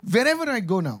wherever I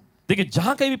go now, देखिए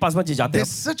जहां कहीं भी पासवान जी जाते there's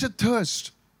हैं, such a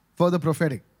thirst for the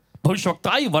prophetic.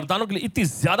 भविष्यवक्ताई वरदानों के लिए इतनी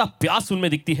ज्यादा प्यास उनमें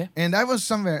दिखती है. And I was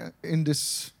somewhere in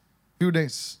this few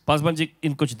days, Paswan ji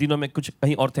इन कुछ दिनों में कुछ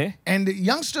कहीं और थे, and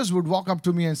youngsters would walk up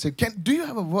to me and say, do you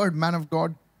have a word, man of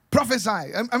God? Prophesy.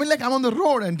 I mean, like I'm on the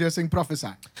road and they're saying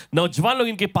prophesy. नौजवान लोग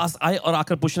इनके पास आए और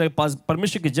आकर पूछने के पास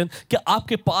परमेश्वर के जन, क्या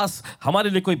आपके पास हमारे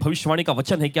लिए कोई भविष्यवाणी का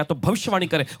वचन है क्या, तो भविष्यवाणी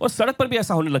करें. और सड़क पर भी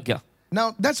ऐसा होने लग गया.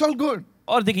 Now, that's all good.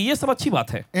 और देखिए ये सब अच्छी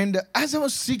बात है. And as I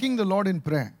was seeking the Lord in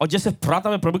prayer, और जैसे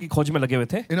प्रार्थना में प्रभु की खोज में लगे हुए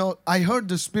थे, you know, I heard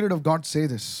the Spirit of God say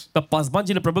this. तब पासवान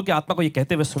जी ने प्रभु की आत्मा को ये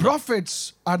कहते हुए सुना,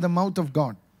 Prophets are the mouth of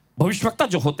God. भविष्यवक्ता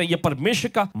जो होते हैं ये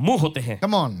परमेश्वर का मुंह होते हैं.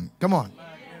 Come on, come on.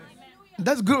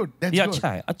 That's good. That's ये good. अच्छा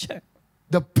है, अच्छा है.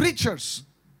 The preachers,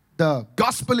 the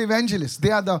gospel evangelists,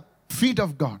 they are the feet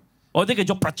of God. और देखिए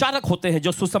जो प्रचारक होते हैं,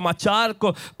 जो सुसमाचार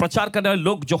को प्रचार करने वाले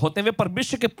लोग जो होते हैं, वे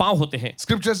परमेश्वर के पांव होते हैं.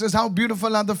 Scripture says how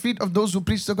beautiful are the feet of those who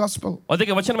preach the gospel. और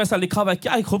देखिए वचन में ऐसा लिखा हुआ है,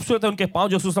 क्या ही खूबसूरत है उनके पांव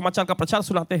जो सुसमाचार का प्रचार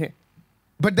सुनाते हैं.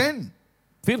 But then,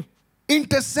 फिर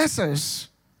intercessors,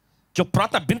 जो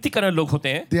प्रार्थना विनती करने वाले लोग होते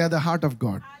हैं, they are the heart of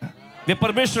God. वे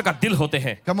परमेश्वर का दिल होते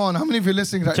हैं. Come on, how many of you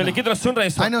listening right चलिए now? कितना सुन रहे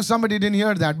हैं इस I वक्त? know somebody didn't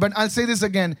hear that, but I'll say this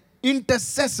again.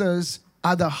 Intercessors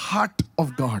are the heart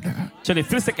of God. चलिए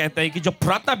फिर से कहते हैं कि जो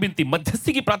प्रार्थना विनती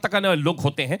मध्यस्थी की प्रार्थना करने वाले लोग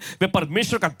होते हैं, वे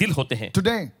परमेश्वर का दिल होते हैं.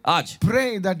 Today, आज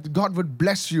pray that God would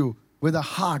bless you with the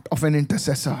heart of an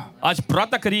intercessor. आज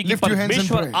प्रार्थना करिए कि Lift your hands and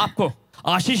परमेश्वर pray. आपको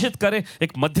आशीषित करे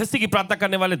एक मध्यस्थी की प्रार्थना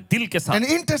करने वाले दिल के An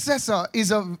साथ. intercessor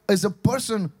is a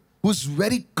person who's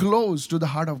very close to the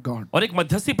heart of God. और एक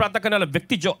मध्यस्थी प्रार्थना करने वाला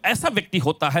व्यक्ति जो ऐसा व्यक्ति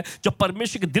होता है जो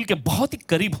परमेश्वर के दिल के बहुत ही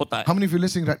करीब होता है. How many of you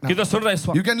listening right now? कितना सुन रहे हैं इस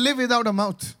You वक्त? can live without a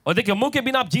mouth. और देखिए मुंह के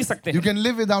बिना आप जी सकते You हैं, can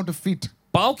live without a feet,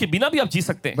 पाँव के बिना भी आप जी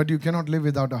सकते हैं, but you cannot live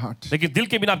without a heart. लेकिन दिल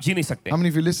के बिना आप जी नहीं सकते. How many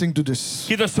of you listening to this?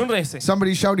 कितना सुन रहे हैं इसे?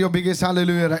 Somebody shout your biggest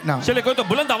hallelujah right now. चलिए कोई तो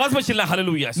बुलंद आवाज में चिल्लाए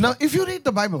hallelujah. Now, if you read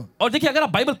the Bible और देखिए अगर आप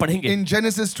बाइबल पढ़ेंगे in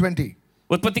Genesis 20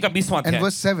 उत्पत्ति का 20वां and अध्याय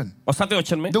verse 7, और 7वें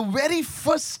वचन में, the very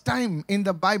first time in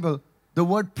the Bible, the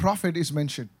word prophet is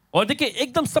mentioned. और देखिए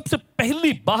एकदम सबसे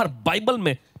पहली बार बाइबल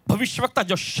में भविष्यवक्ता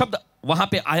जो शब्द वहां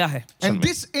पे आया है. And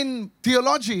this in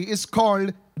theology is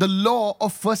called the law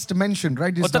of first mention.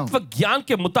 Write और this down. तत्व ज्ञान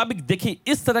के मुताबिक देखिए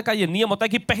इस तरह का ये नियम होता है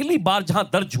कि पहली बार जहां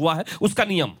दर्ज हुआ है उसका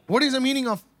नियम. What is the meaning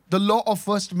of the law of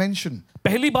first mention?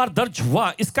 पहली बार दर्ज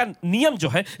हुआ इसका नियम जो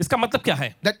है, इसका मतलब क्या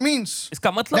है? That means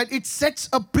इसका मतलब that it sets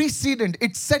a precedent,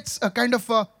 it sets a kind of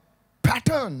a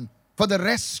pattern for the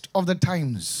rest of the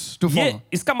times to ये follow.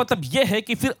 इसका मतलब ये है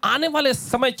कि फिर आने वाले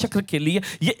समय चक्र के लिए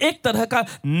ये एक तरह का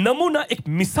नमूना, एक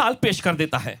मिसाल पेश कर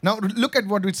देता है. Now look at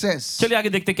what it says. चलिए आगे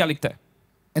देखते हैं क्या लिखता है.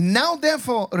 And now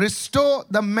therefore restore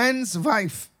the man's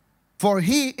wife, for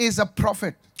he is a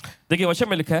prophet. देखिए वचन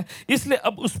में लिखा है, इसलिए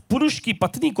अब उस पुरुष की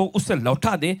पत्नी को उससे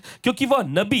लौटा दे क्योंकि वह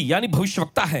नबी यानी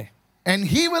भविष्यवक्ता है. And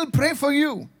he will pray for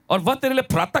you, और वह तेरे लिए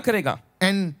प्रार्थना करेगा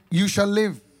and you shall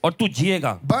live. और तू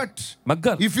जिएगा. But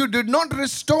मगर if you did not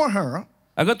restore her,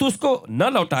 अगर तू उसको न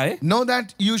लौटाए know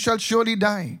that you shall surely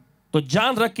die, तो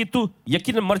जान रख कि तू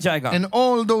यकीनन मर जाएगा, and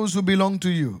all those who belong to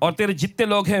you. और तेरे जितने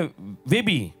लोग हैं वे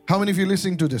भी. How many of you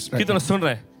listening to this? Right कितना सुन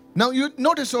रहे हैं? now, you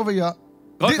notice over here,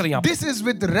 गौर करिए यहाँ पे. this is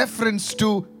with reference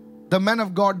to the man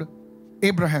of God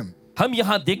Abraham. हम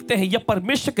यहाँ देखते हैं यह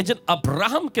परमेश्वर के जन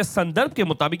अब्राहम के संदर्भ के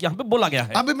मुताबिक यहाँ पे बोला गया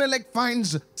है. Abimelech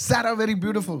finds Sarah very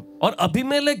beautiful, और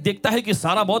अबीमेलेक देखता है कि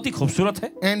सारा बहुत ही खूबसूरत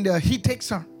है and he takes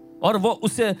her. और वो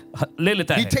उसे ले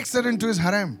लेता He है, takes her into his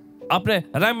harem, अपने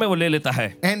रैम में वो ले लेता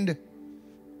है. and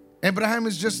Abraham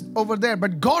is just over there,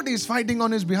 but God is fighting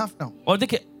on his behalf now. और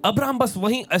देखिए अब्राहम बस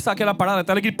वहीं ऐसा अकेला पड़ा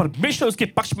रहता है, लेकिन परमेश्वर उसके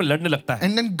पक्ष में लड़ने लगता है.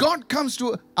 And then God comes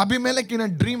to Abimelech in a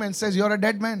dream and says, "You're a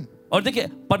dead man." और देखिए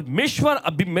परमेश्वर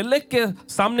अबीमेलेक के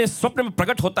सामने स्वप्न में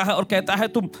प्रकट होता है और कहता है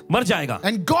तुम मर जाएगा.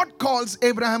 And God calls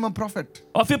Abraham a prophet.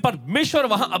 और फिर परमेश्वर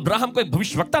वहां अब्राहम को एक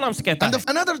भविष्यवक्ता नाम से कहता And है.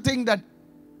 another thing that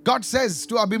God says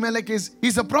to Abimelech is,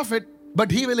 he's a prophet,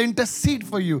 but he will intercede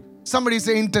for you. Somebody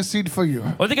say intercede for you.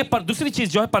 और देखिए पर दूसरी चीज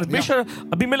जो है परमेश्वर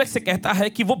अबीमेलेक से कहता है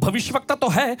कि वो भविष्यवक्ता तो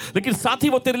है लेकिन साथ ही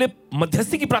वो तेरे लिए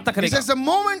मध्यस्थी की प्रार्थना He करेगा. says the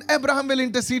moment Abraham will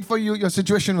intercede for you, your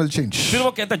situation will change. फिर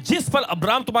वो कहता है जिस पल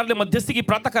अब्राहम तुम्हारे लिए मध्यस्थी की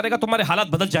प्रार्थना करेगा तुम्हारे हालात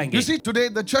बदल जाएंगे. You see, today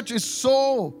the church is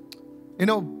so,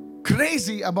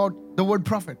 crazy about the word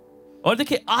prophet. और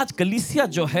देखिए आज कलीसिया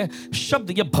जो है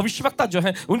शब्द या भविष्यवक्ता जो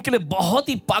है उनके लिए बहुत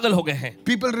ही पागल हो गए हैं.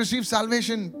 People receive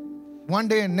salvation one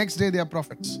day and next day they are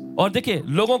prophets. और देखिए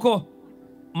लोगों को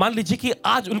मान लीजिए कि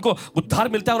आज उनको उद्धार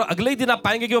मिलता है और अगले ही दिन आप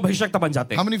पाएंगे कि वो भविष्यवक्ता बन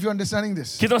जाते How हैं। many of you are understanding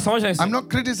this? कितना समझ रहे हैं I'm इसे? not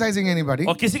criticizing anybody,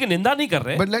 और किसी की निंदा नहीं कर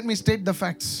रहे, but let me state the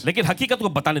facts. लेकिन हकीकत को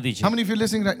बताने दीजिए। How many of you are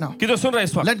listening right now? कितना सुन रहे हैं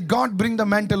इस वक्त? Let God bring the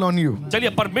mantle on you. चलिए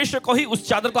परमेश्वर को ही उस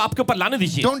चादर को आपके ऊपर लाने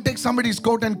दीजिए। Don't take somebody's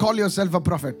coat and call yourself a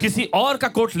prophet. किसी और का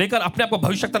कोट लेकर अपने आप को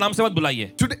भविष्यवक्ता नाम से मत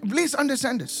बुलाइए। Today, please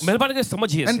understand this. मेहरबानी करके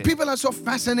समझिए And इसे। people are so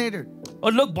fascinated.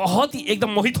 और लोग बहुत ही एकदम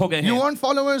मोहित हो गए You हैं। want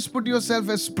followers? Put yourself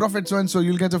as prophet so and so.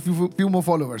 You'll get a few more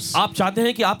followers. आप चाहते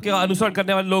हैं कि आपके अनुसरण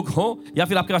करने वाले लोग हों या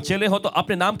फिर आपके पास चेले हो, तो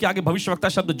अपने नाम के आगे भविष्यवक्ता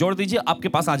शब्द जोड़ दीजिए, आपके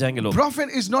पास आ जाएंगे लोग।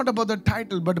 Prophet is not about the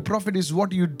title, but the prophet is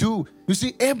what you do. You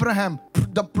see, Abraham,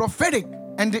 the prophetic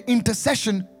and the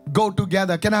intercession go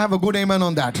together. Can I have a good amen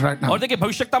on that right now? और देखिए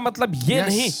भविष्यवक्ता मतलब ये Yes,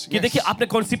 नहीं कि yes. देखिए आपने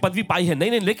कौन सी पदवी पाई है,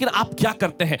 नहीं, लेकिन आप क्या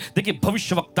करते हैं। देखिए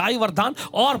भविष्यवक्ताई वरदान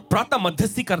और प्रार्थना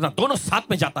मध्यस्थी करना दोनों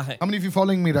साथ में जाता है। How many of you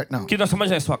following me right now? कितना समझ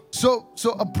रहे हैं इस वक्त?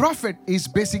 So a prophet is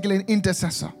basically an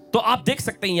intercessor. तो आप देख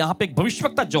सकते हैं यहाँ पे एक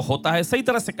भविष्यवक्ता जो होता है, सही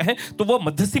तरह से कहें तो वो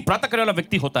मध्यस्थी प्रार्थना करने वाला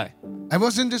व्यक्ति होता है। I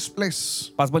was in this place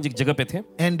Paswan ji एक जगह पे थे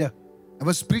and I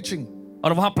was preaching.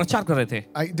 और वहां प्रचार कर रहे थे,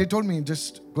 They told me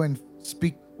just go and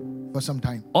speak for some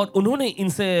time. और उन्होंने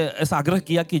इनसे ऐसा आग्रह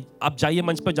किया कि आप जाइए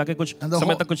मंच पर जाके कुछ And the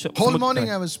समय तक कुछ whole संबोधित morning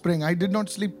करें। I was praying. I did not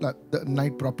sleep the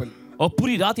night properly. और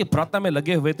पूरी रात ये प्रार्थना में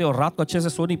लगे हुए थे और रात को अच्छे से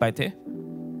सो नहीं पाए थे।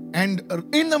 And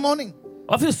in the morning,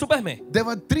 और फिर सुबह में there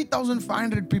were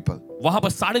 3,500 people. वहां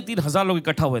पर 3,500 लोग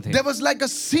इकट्ठा हुए थे There was like a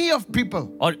sea of people.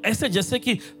 और ऐसे जैसे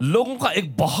कि लोगों का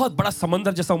एक बहुत बड़ा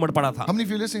समंदर जैसा उमड़ पड़ा था। How many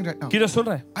of you are listening right now? किधर सुन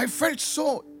रहे हैं? I felt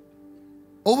so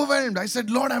overwhelmed. I said,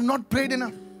 Lord, I have not prayed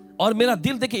enough. और मेरा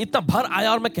दिल देखिए इतना भर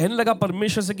आया और मैं कहने लगा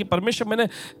परमेश्वर से कि परमेश्वर मैंने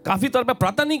काफी तौर पे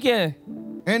प्रार्थना नहीं किया है।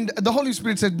 And the Holy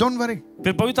Spirit said, don't worry.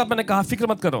 फिर पवित्र आत्मा ने कहा फिक्र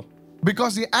मत करो,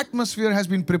 Because the atmosphere has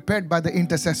been prepared by the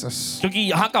intercessors. क्योंकि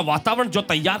यहाँ का वातावरण जो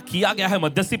तैयार किया गया है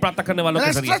मध्यस्थी प्रार्थना करने वालों And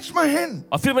के I जरिए। stretched my hand.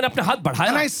 और फिर मैंने अपने हाथ And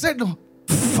बढ़ाया, I said,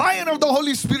 fire of the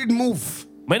Holy Spirit move.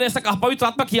 मैंने ऐसा कहा पवित्र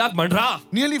आत्मा की आग मंडरा,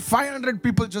 Nearly 500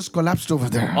 people just collapsed over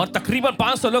there. और तकरीबन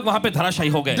 500 लोग वहां पे धराशायी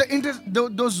हो गए।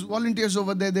 Those volunteers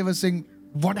over there, they were saying,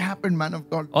 what happened, man of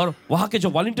God? और वहां के जो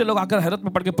वॉलंटियर लोग आकर हैरत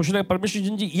में पड़ के पूछने लगे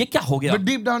परमेश्वर जी ये क्या हो गया। But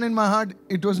deep down in my heart,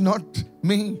 it was not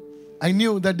me. I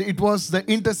knew that it was the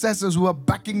intercessors who were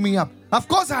backing me up. Of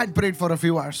course, I had prayed for a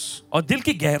few hours. और दिल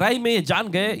की गहराई में ये जान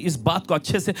गए इस बात को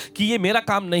अच्छे से कि ये मेरा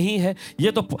काम नहीं है,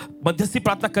 ये तो मध्यस्थी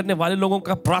प्रार्थना करने वाले लोगों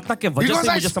का प्रार्थना के वजह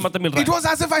से मुझे समर्थन मिल रहा It was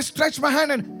as if I stretched my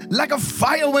hand and like a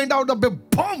fire went out of the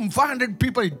boom, 500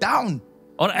 people down.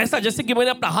 और ऐसा जैसे कि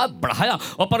मैंने अपना हाथ बढ़ाया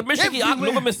और परमेश्वर की आग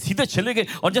लोगों में सीधे चले गए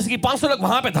और जैसे कि 500 लोग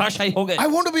वहां पे धराशायी हो गए। I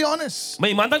want to be honest. मैं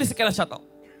ईमानदारी से कहना चाहता हूँ,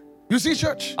 You see,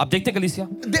 church, आप देखते हैं कलीसिया,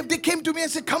 they came to me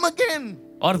and said, come again.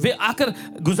 और वे आकर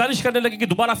गुजारिश करने लगे कि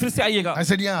दोबारा फिर से आइएगा। I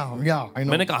said, yeah, I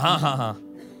know. मैंने कहा हाँ हाँ।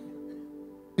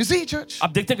 You see, church,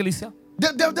 आप देखते हैं कलीसिया,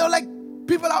 they were like,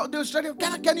 people out there studying,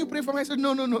 can you pray for me? I said,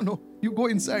 no. You go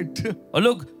inside. और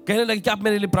लोग कहने लगे कि आप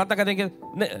मेरे लिए प्रार्थना करेंगे,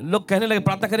 लोग कहने लगे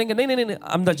प्रार्थना करेंगे, नहीं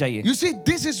अंदर जाइए। You see,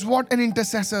 this is what an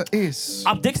intercessor is.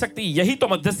 आप देख सकते हैं यही तो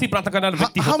मध्यस्थी प्रार्थना करने वाला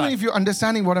व्यक्ति How होता many है। of you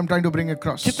understanding what I'm trying to bring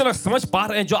across? कितने लोग समझ पा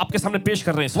रहे हैं जो आपके सामने पेश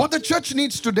कर रहे हैं। What the church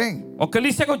needs today और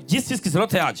कलीसिया को जिस चीज की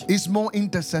जरूरत है आज, is more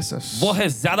intercessors. वो है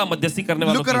ज्यादा मध्यस्थी करने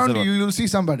वालों Look की around जरूरत। you, you'll see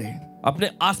somebody. अपने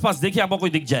आसपास देखिए, आपको कोई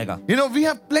दिख जाएगा। You know, we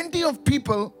have plenty of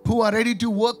people who are ready to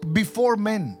work before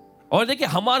men. और देखिए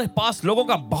हमारे पास लोगों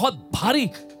का बहुत भारी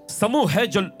समूह है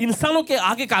जो इंसानों के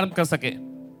आगे काम कर सके,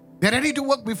 They're ready to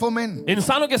work before men.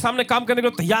 इंसानों के सामने काम करने के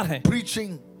लिए तैयार हैं।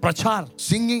 Preaching, प्रचार,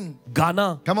 singing. गाना,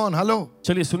 Come on, hello.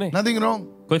 चलिए सुने, Nothing wrong.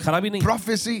 कोई खराबी नहीं।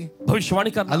 Prophecy.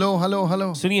 भविष्यवाणी करना,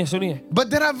 Hello. सुनिए। But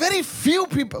there are very few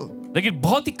people लेकिन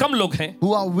बहुत ही कम लोग हैं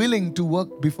who are willing to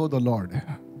work before the Lord.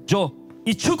 जो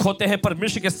इच्छुक होते हैं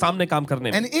परमेश्वर के सामने काम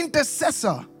करने में। An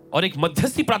intercessor और एक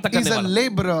मध्यस्थी प्रार्थना is करने a वाला,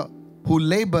 laborer who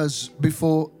labors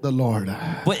before the Lord.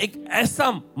 वो एक ऐसा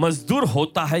मजदूर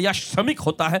होता है या श्रमिक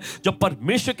होता है जो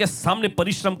परमेश्वर के सामने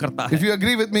परिश्रम करता है। If you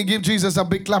agree with me, give Jesus a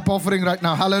big clap offering right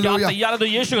now. क्या आप Hallelujah. तैयार है तो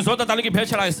यीशु को जोरदार ताली की भेंट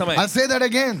चढ़ाएं इस समय। I'll say that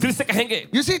again. फिर से कहेंगे।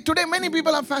 You see, today many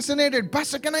people are fascinated.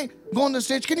 Pastor, can I go on the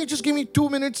stage? Can you just give me 2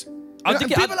 minutes? You know,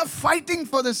 देखिए, people are fighting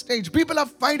for the stage. People are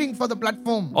fighting for the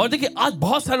platform. और देखिए आज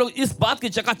बहुत सारे लोग इस बात की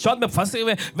चकाचौंध में फंसे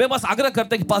हुए, वे बस आग्रह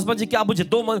करते हैं कि पासवान जी क्या आप मुझे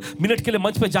 2 मिनट के लिए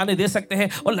मंच पे जाने दे सकते हैं,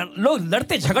 और लोग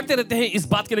लड़ते झगड़ते रहते हैं इस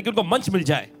बात के लिए कि उनको मंच मिल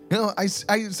जाए। You know,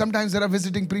 I sometimes there are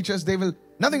visiting preachers. They will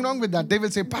nothing wrong with that. They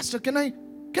will say, Pastor, can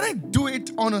I do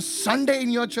it on a Sunday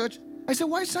in your church? I say,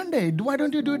 why Sunday? Why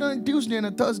don't you do it on a Tuesday and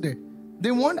a Thursday? They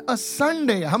want a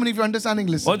Sunday. How many of you understanding?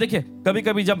 Listen. और देखिए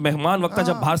कभी-कभी जब मेहमान वक्ता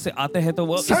जब बाहर से आते हैं तो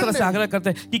वो इस तरह से आग्रह करते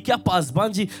हैं कि क्या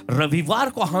पासवान जी रविवार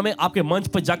को हमें आपके मंच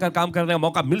पर जाकर काम करने का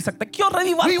मौका मिल सकता है? क्यों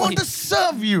रविवार We को want he? to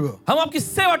serve you. हम आपकी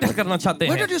सेवा टहल करना चाहते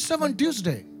Why हैं। don't you serve on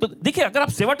Tuesday? तो देखिए अगर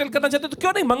आप सेवा टहल करना चाहते हैं तो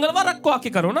क्यों नहीं मंगलवार को आके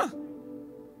करो ना।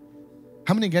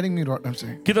 How many getting me what I'm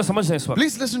saying? कितना समझ रहे हैं इस वक्त?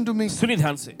 Please listen to me. सुनिए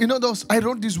ध्यान से। You know those, I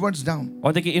wrote these words down.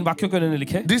 और देखिए इन वाक्यों को इन्होंने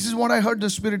लिखे This is what I heard the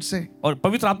Spirit say. और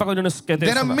पवित्र आत्मा को इन्होंने कहते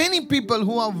There are हैं many people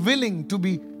who are willing to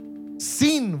be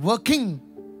seen working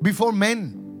before men,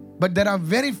 but there are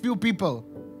very few people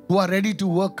who are ready to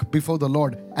work before the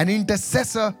Lord. An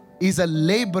intercessor is a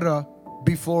laborer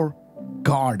before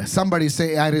God. Somebody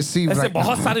say, I receive ऐसे right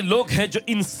बहुत now. सारे लोग हैं जो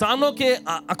इंसानों के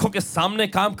आंखों के सामने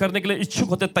काम करने के लिए इच्छुक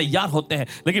होते, तैयार होते हैं,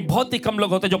 लेकिन बहुत ही कम लोग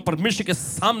होते हैं जो परमेश्वर के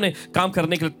सामने काम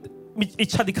करने के लिए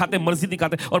इच्छा दिखाते, मर्जी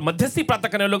दिखाते, और मध्यस्थी प्रार्थना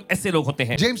करने वाले लोग ऐसे लोग होते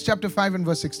हैं। James chapter 5 and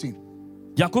verse 16.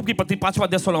 याकूब की पत्री 5वां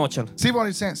अध्याय 16वां वचन, See what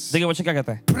it says. देखिए वचन क्या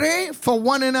कहता है? Pray for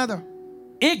one another.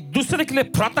 एक दूसरे के लिए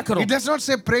प्रार्थना करो। It does not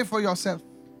say pray for yourself.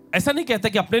 ऐसा नहीं कहता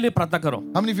कि अपने लिए प्रार्थना करो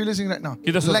How many of you listening right now?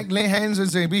 किधर सुनो? Like lay hands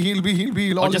and say, be healed, be healed, be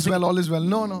healed. All is well, all is well.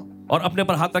 No, no. और अपने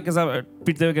पर हाथ रख के सब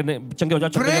पीटते हुए कहने चंगे हो जाओ,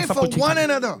 चंगे हो Pray जाओ, सब for कुछ ठीक one है।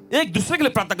 another एक दूसरे के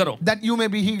लिए प्रार्थना करो that you may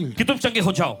be healed. कि तुम चंगे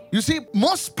हो जाओ। You see,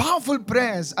 most powerful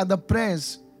prayers are the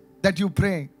prayers that you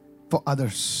pray for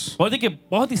others. और देखिए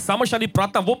बहुत ही सामर्थ्यशाली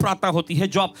प्रार्थना वो प्रार्थना होती है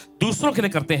जो आप दूसरों के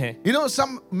लिए करते हैं। You know,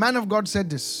 some man of God said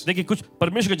this, देखिए कुछ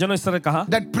परमेश्वर के जनों इस तरह कहा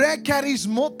that prayer carries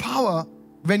more power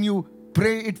when you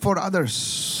pray it for others.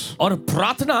 और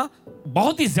प्रार्थना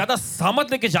बहुत ही ज्यादा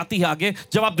सामर्थ लेके जाती है आगे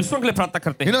जब आप दूसरों के लिए प्रार्थना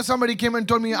करते You हैं। know, somebody came and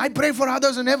told me, I pray for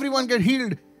others and everyone get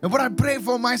healed. But I pray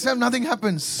for myself, nothing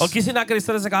happens. और किसी ने आकर इस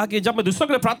तरह से कहा कि जब मैं दूसरों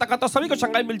के लिए प्रार्थना करता हूँ सभी को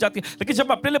चंगाई मिल जाती है, लेकिन जब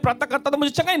मैं अपने लिए प्रार्थना करता हूँ तो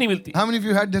मुझे चंगाई नहीं मिलती। How many of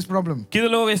you had this problem? कितने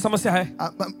लोगों को ये समस्या है?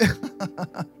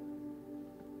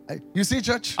 You see,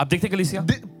 church? आप देखते कलीसिया?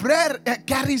 The prayer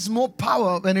carries more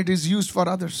power when it is used for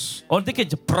others. और देखिए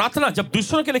जब प्रार्थना जब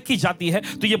दूसरों के लिए की जाती है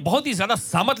तो ये बहुत ही ज्यादा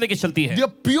सामर्थ लेके चलती है।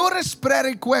 The purest prayer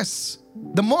requests,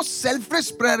 the most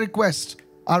selfless prayer requests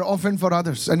are often for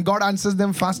others, and God answers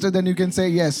them faster than you can say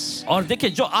yes. और देखिए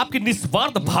जो आपकी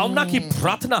निस्वार्थ भावना की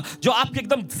प्रार्थना, जो आपके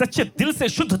एकदम सच्चे दिल से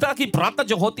शुद्धता की प्रार्थना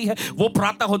जो होती है, वो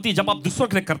प्रार्थना होती है जब आप दूसरों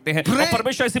के लिए करते हैं। और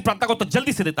परमेश्वर ऐसी प्रार्थना को तो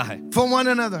जल्दी से देता है। For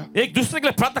one another, एक दूसरे के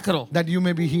लिए प्रार्थना करो that you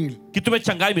may be healed. कि तुम्हें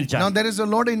चंगाई मिल Now जाए। there is a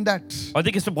lot in that. और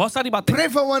देखिए इसमें बहुत सारी बातें। Pray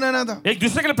for one another एक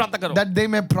दूसरे के लिए प्रार्थना करो that they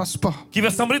may prosper. कि वे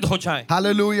समृद्ध हो जाएं।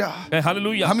 Hallelujah.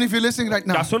 Hallelujah. How many of you listening right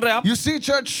now? क्या सुन रहे हैं आप? You see,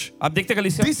 church, आप देखते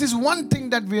कलीसिया? this is one thing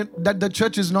that the church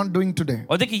is not doing today.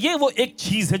 और देखिए ये वो एक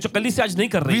चीज है जो कलीसिया आज नहीं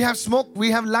कर We रही। have smoke, we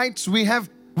have lights, we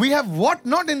have what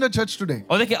not in the church today.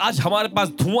 और देखिए आज हमारे पास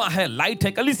धुआं है, लाइट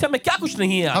है, कलीसिया में क्या कुछ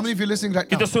नहीं है How आज। many of you listening right now?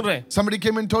 कितने सुन रहे हैं? Somebody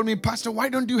came and told me, Pastor, why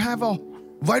don't you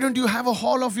have a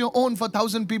hall of your own for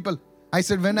 1,000 people? I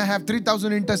said, when I have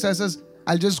 3,000 intercessors,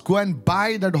 I'll just go and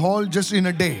buy that hall just in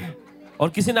a day. और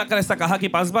किसी ने आकर ऐसा कहा कि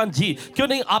पासवान जी क्यों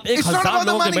नहीं आप It's not 1,000 about the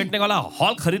लोगों के money. बैठने वाला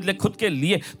हॉल खरीद ले खुद के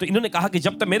लिए। तो इन्होंने कहा कि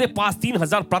जब तक मेरे पास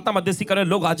 3,000 प्रार्थना मध्यस्थी करने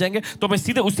लोग आ जाएंगे तो मैं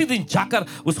सीधे उसी दिन जाकर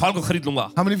उस हॉल को खरीद लूंगा।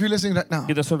 How many of you listening right now?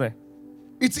 किधर सुन रहे हैं?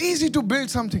 It's easy to build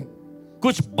something.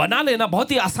 कुछ बना लेना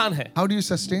बहुत ही आसान है, How do you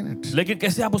sustain it? लेकिन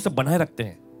कैसे आप उसे बनाए रखते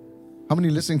हैं? How many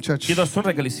listening, church? किधर सुन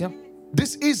रहे कलीसिया?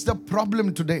 This is the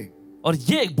problem today. और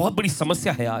ये एक बहुत बड़ी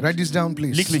समस्या है आज। Write this down,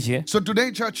 please. लिख लीजिए। So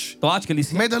today, church, तो आज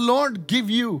कलीसिया may the Lord give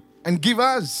you and give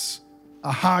us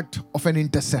a heart of an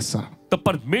intercessor. तो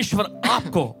परमेश्वर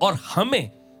आपको और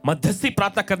हमें मध्यस्थी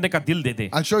प्रार्थना करने का दिल दे दे।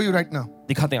 I'll show you right now.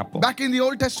 दिखाते हैं आपको। Back in the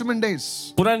Old Testament days,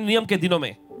 पुराने नियम के दिनों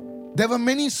में there were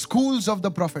many schools of the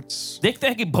prophets. देखते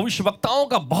हैं कि भविष्यवक्ताओं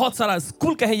का बहुत सारा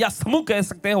स्कूल कहे या समूह कह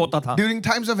सकते हैं होता था। During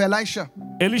times of Elisha,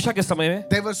 Elisha के समय में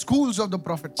there were schools of the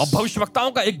prophets. और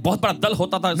भविष्यवक्ताओं का एक बहुत बड़ा दल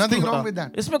होता था। Nothing स्कूल wrong होता। with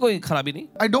that. इसमें कोई खराबी नहीं।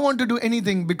 I don't want to do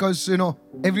anything because,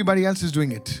 everybody else is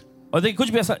doing it. और देखिए कुछ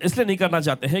भी ऐसा इसलिए नहीं करना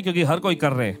चाहते हैं क्योंकि हर कोई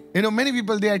कर रहे हैं। Many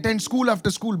people, they attend school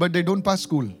after school, but they don't pass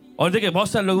school. और देखिए बहुत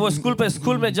सारे लोग वो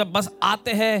स्कूल में जब बस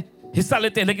आते हैं हिस्सा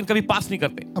लेते हैं लेकिन कभी पास नहीं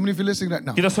करते। How many of you listening right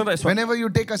now? किधर सुन रहे हैं इस वक्त? Whenever you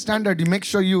take a standard, you make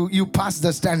sure you pass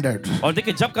the standard. और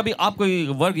देखिए जब कभी आप कोई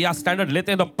वर्ग या स्टैंडर्ड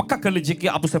लेते हैं तो पक्का कर लीजिए कि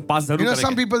आप उसे पास जरूर Some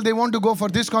करेंगे। people, they want to go for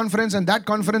this conference and that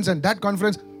conference and that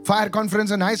conference, fire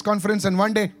conference and ice conference, and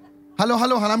one day, hello,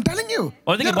 I'm telling you,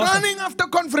 और they're देखिए बहुत running after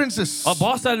conferences. और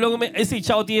बहुत सारे लोगों में ऐसी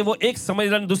इच्छा होती है वो एक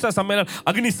सम्मेलन दूसरा सम्मेलन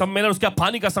अग्नि सम्मेलन उसके बाद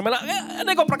पानी का सम्मेलन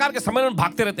अनेकों प्रकार के सम्मेलन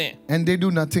भागते रहते हैं And they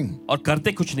do nothing. और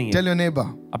करते कुछ नहीं है। Tell your neighbor,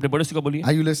 अपने पड़ोसी को बोलिए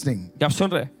are you listening? क्या आप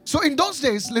सुन रहे हैं? So in those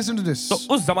days, listen to this. तो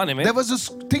उस जमाने में There was this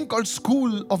thing called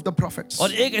school of the prophets.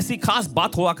 और एक ऐसी खास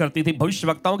बात हुआ करती थी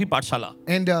भविष्यवक्ताओं की पाठशाला।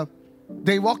 And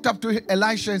they walked up to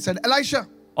Elisha and said, Elisha,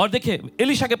 और देखिए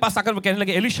एलीशा के पास आकर वो कहने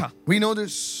लगे एलीशा we know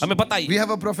this. हमें पता ही We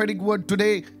have a prophetic word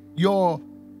today. Your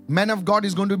man of God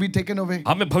is going to be taken away.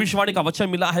 हमें भविष्यवाणी का वचन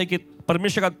मिला है कि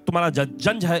परमेश्वर का तुम्हारा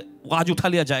जंज है वो आज उठा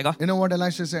लिया जाएगा। You know what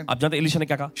Elisha said? आप जानते एलीशा ने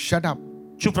क्या कहा? Shut up.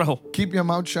 चुप रहो, Keep your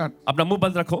mouth shut. अपना मुंह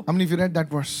बंद रखो। How many of you read that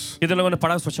verse? कितने लोगों ने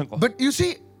पढ़ा उस वचन को? But you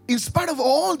see, in spite of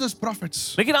all those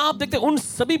prophets, लेकिन आप देखते हैं उन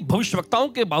सभी भविष्यवक्ताओं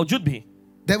के बावजूद भी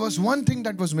there was one thing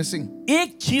that was missing.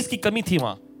 एक चीज की कमी थी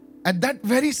वहां। At that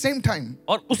very same time,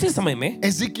 और उसी समय में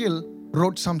Ezekiel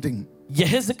wrote something.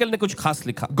 यहेजकेल ने कुछ खास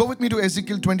लिखा. Go with me to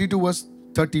Ezekiel 22 verse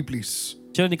 30, please.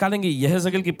 चलो निकालेंगे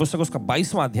यहेजकेल की पुस्तक, उसका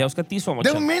 22वां अध्याय, उसका 30वां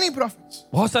There were वचन. many prophets.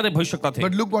 बहुत सारे भविष्यवक्ता थे.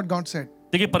 But look what God said.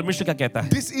 देखिए परमेश्वर क्या कहता है.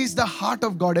 This is the heart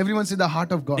of God. Everyone say the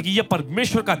heart of God. देखिए ये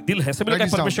परमेश्वर का दिल है. सभी लोग Write this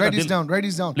कहें down. परमेश्वर Write का this दिल. down. Write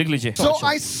this down. लिख लीजिए. So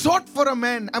I sought for a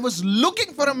man. I was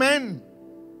looking for a man.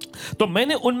 तो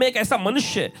मैंने उनमें एक ऐसा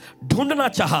मनुष्य ढूंढना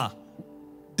चाहा.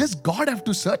 Does God have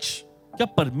to search? क्या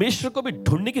परमेश्वर को भी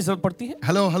ढूंढने की जरूरत पड़ती है?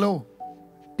 Hello, hello.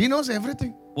 He knows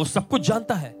everything. वो सब कुछ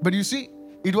जानता है. But you see,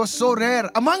 it was so rare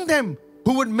among them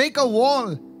who would make a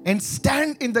wall and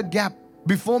stand in the gap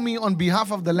before me on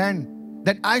behalf of the land,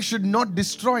 that I should not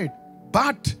destroy it.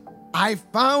 But I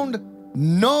found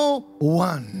no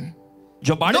one.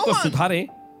 जो बाड़े No को one. सुधारे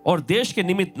और देश के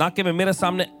निमित्त नाके में मेरे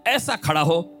सामने ऐसा खड़ा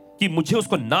हो कि मुझे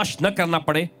उसको नाश न करना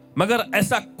पड़े, मगर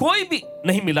ऐसा कोई भी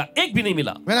नहीं मिला, एक भी नहीं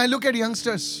मिला. When I look at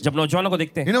youngsters, जब नौजवानों को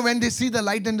देखते हैं, when they see the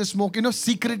light and the smoke,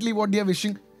 secretly what they are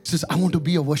wishing, says, I want to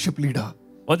be a worship leader.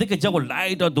 और देखिए जब वो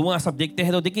लाइट और धुआं सब देखते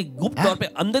हैं तो देखिए गुप्त तौर पे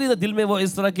अंदर ही दिल में वो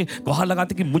इस तरह की गुहार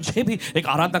लगाते कि मुझे भी एक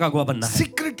आराधना का गवाह बनना है.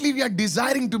 Secretly we are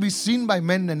desiring to be seen by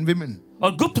men and women.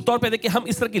 और गुप्त तौर पे देखिए हम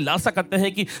इस तरह की लालसा करते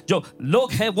हैं कि जो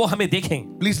लोग हैं वो हमें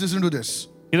देखें. Please listen to this.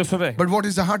 ये तो सुन रहे हैं. But what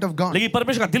is the heart of God? लेकिन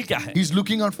परमेश्वर का दिल क्या है? He's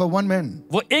looking out for one man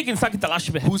वो एक इंसान की तलाश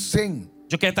में है who's saying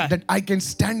जो कहता है that I can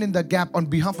stand in the gap on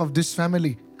behalf of this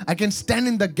family. I can stand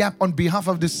in the gap on behalf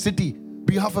of this city,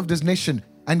 behalf of this nation.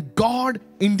 And God,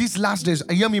 in these last days,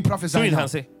 hear me prophesy सुनिए now. ध्यान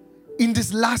से. In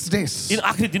these last days, इन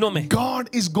आखिरी दिनों में God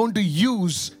is going to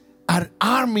use our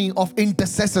army of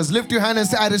intercessors. Lift your hand and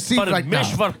say, I receive right now.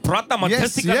 परमेश्वर प्रार्थना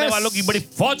मध्यस्थी करने yes. वालों की बड़ी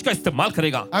फौज का इस्तेमाल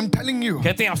करेगा. I'm telling you,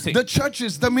 कहते हैं आपसे the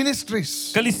churches, the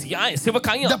ministries, कलीसियाएं,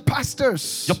 सेवकाइयां, the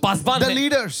pastors, जो पासवान the हैं,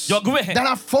 leaders जो अगुवे हैं, that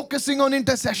are focusing on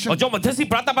intercession, और जो मध्यस्थी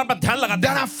प्रार्थना पर ध्यान लगाते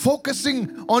that हैं, are focusing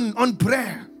on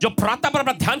prayer, जो प्रार्थना पर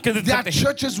अपना ध्यान केंद्रित their करते हैं,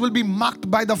 churches will be marked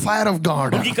by the fire of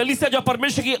God. उनकी कलीसिया जो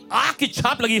परमेश्वर की आग की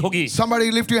छाप लगी होगी.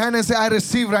 Somebody lift your hand and say, I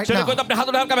receive right चलिए कोई now. तो अपने हाथ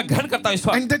उठाकर मैं ग्रहण करता हूं इस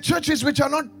वक्त. And the churches which are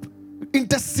not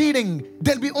interceding,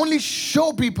 there'll be only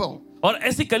show people. और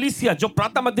ऐसी कलीसिया जो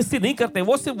प्रार्थना मध्यस्थी नहीं करते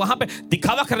वो सिर्फ वहां पे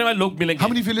दिखावा करने वाले लोग मिलेंगे. How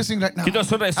many of you listening right now? कितने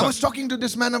सुन रहे हैं इस I was वक्त? talking to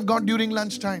this man of God during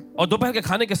lunchtime. और दोपहर के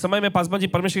खाने के समय में पासवान जी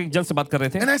परमेश्वर के जन से बात कर रहे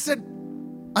थे. And I said,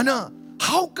 Anna,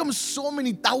 how come so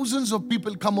many thousands of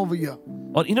people come over here?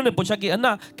 और इन्होंने पूछा कि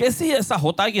अन्ना कैसे ऐसा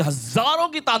होता है कि हजारों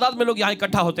की तादाद में लोग यहाँ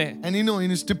इकट्ठा होते हैं. And in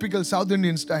his typical South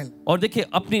Indian style, और देखिए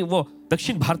अपनी वो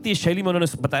दक्षिण भारतीय शैली में उन्होंने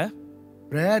बताया,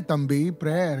 prayer, Tambi,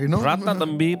 prayer, प्रार्थना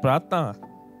तंबी प्रार्थना.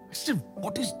 I said,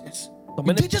 what is this? तो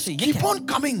मैंने They just पूछा, ये keep क्या है? on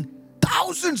coming.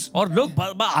 Thousands. और लोग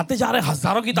आते जा रहे हैं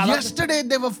हजारों की तादाद में. Yesterday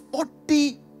there were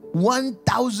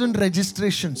 41,000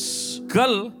 registrations.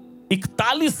 कल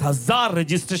 41,000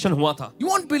 रजिस्ट्रेशन हुआ था. You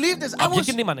won't believe this. आप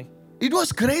यकीन नहीं मानेंगे. It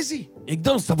was crazy.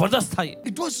 एकदम जबरदस्त था ये.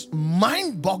 It was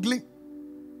mind-boggling.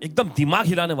 एकदम दिमाग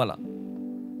हिलाने वाला.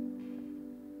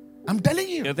 I'm telling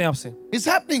you, कहते हैं आपसे it's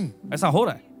happening. ऐसा हो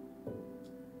रहा है.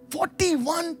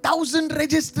 41,000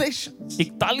 registrations.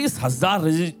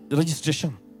 41,000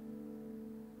 registration.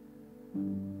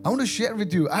 I want to share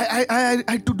with you. I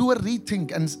had to do a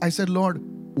rethink, and I said, Lord,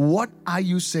 what are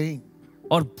you saying?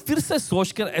 और फिर से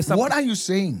सोचकर ऐसा What are you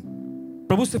saying?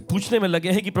 प्रभु से पूछने में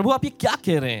लगे हैं कि प्रभु आप ये क्या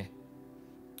कह रहे हैं.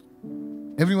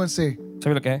 Everyone say,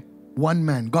 सभी लोग कहें, one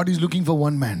man. God is looking for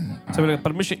one man. सभी लोग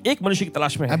परमेश्वर एक मनुष्य की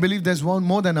तलाश में I है. believe there's one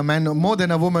more than a man, more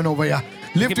than a woman over here.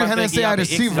 Lift your hand and say, I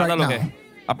receive right now.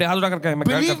 अपने हाथ उठाकर कहें, मैं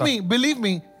ग्रहण करता हूं. Believe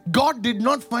me, God did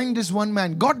not find this one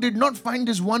man. God did not find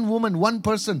this one woman, one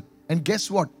person. And guess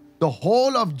what? The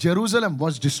whole of Jerusalem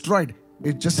was destroyed.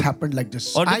 It just happened like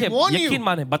this. और I देखिए warn यकीन you.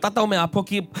 माने बताता हूं मैं आपको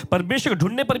कि परमेश्वर को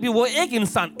ढूंढने पर भी वो एक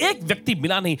इंसान एक व्यक्ति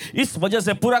मिला नहीं. इस वजह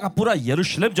से पूरा का पूरा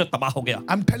यरूशलेम जो तबाह हो गया.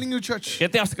 I'm telling you, church.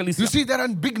 कहते हैं आपसे You कलीसिया. see, there are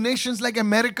big nations like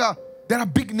America. There are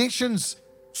big nations,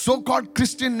 so-called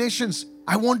Christian nations.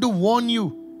 I want to warn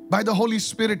you by the Holy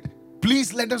Spirit.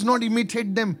 Please let us not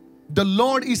imitate them. The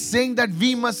Lord is saying that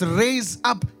we must raise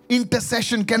up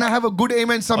intercession. Can I have a good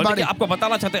amen, और somebody? देखिए आपको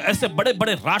बताना चाहते हैं ऐसे बड़े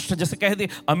बड़े राष्ट्र जैसे कह दे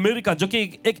अमेरिका जो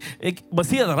कि एक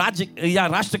मसीह राज्य या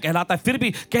राष्ट्र कहलाता है, फिर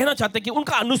भी कहना चाहते हैं कि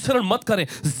उनका अनुसरण मत करें.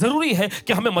 जरूरी है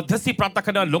कि हमें मध्यस्थी प्रार्थना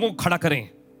करने वाले लोगों को खड़ा करें.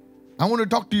 I want to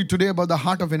talk to you today about the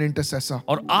heart of an intercessor.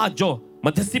 और आज जो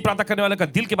मध्यस्थी प्रार्थना करने वाले का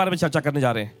दिल के बारे में चर्चा करने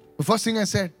जा रहे हैं. The first thing I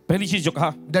said, पहली चीज जो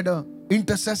कहा, that an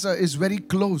intercessor is very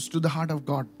close to the heart of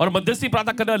God. और मध्यस्थी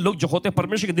प्रार्थना करने वाले लोग जो होते हैं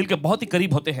परमेश्वर के दिल के बहुत ही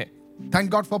करीब होते हैं.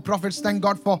 Thank God for prophets. Thank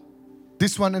God for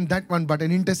this one and that one. But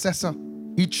an intercessor,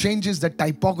 he changes the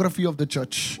typography of the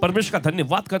church. परमेश्वर का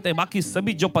धन्यवाद करते हैं बाकी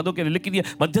सभी जो पदों के लिए, लेकिन ये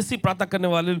मध्यस्थी प्रार्थना करने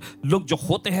वाले लोग जो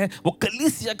होते हैं वो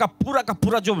कलीसिया का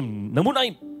पूरा जो नमूना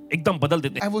ही एकदम बदल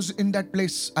देते हैं. I was in that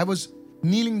place. I was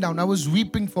kneeling down. I was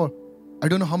weeping for I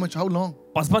don't know how long.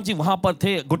 Paswan ji वहां पर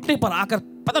थे, घुटने पर आकर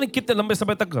पता नहीं कितने लंबे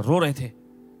समय तक रो रहे थे।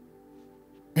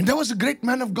 And there was a great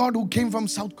man of God who came from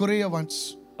South Korea once.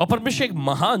 और परमेश्वर एक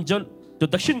महान जन जो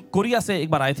दक्षिण कोरिया से एक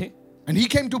बार आए थे, And he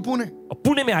came to Pune. और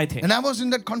पुणे में आए थे, And I was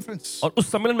in that conference. और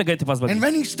उस सम्मेलन में गए थे Paswan And ji.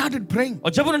 when he started praying,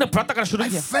 और जब उन्होंने प्रार्थना करना शुरू I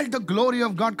किया, felt the glory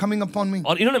of God coming upon me.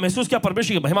 और इन्होंने महसूस किया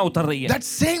परमेश्वर की महिमा उतर रही है। That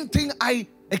same thing I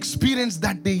experienced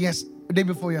that day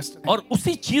before yesterday. और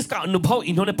उसी चीज का अनुभव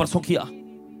इन्होंने परसों किया।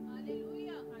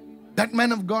 That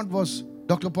man of God was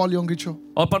Dr. Paul Yonggi-cho.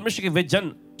 और परमेश्वर के वे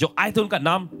जन जो आए थे उनका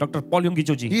नाम doctor Paul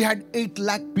योंगिचो ji. He had 8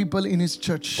 lakh people in his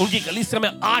church. उनकी कलीसिया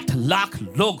में 8 लाख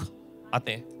लोग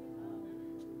आते हैं।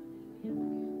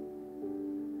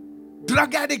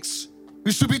 Drug addicts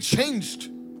used to be changed.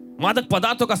 मादक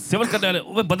पदार्थों का सेवन करने वाले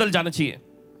वे बदल जाने चाहिए।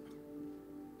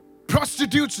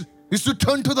 Prostitutes used to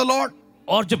turn to the Lord.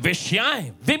 और जो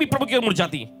वेश्याएं वे भी प्रभु की ओर मुड़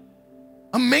जाती।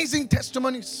 Amazing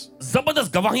testimonies.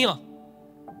 जबरदस्त गवाहियां।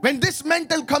 When this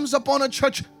mantle comes upon a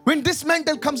church, when this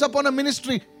mantle comes upon a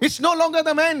ministry, it's no longer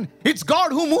the man, it's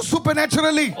God who moves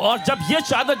supernaturally. और जब ये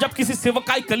चादर जब किसी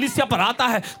सेवकाई कलीसिया पर आता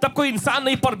है, तब कोई इंसान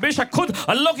नहीं, परमेश्वर खुद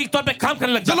अलौकिक तौर पे काम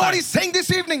करने लग The जाता Lord है। is saying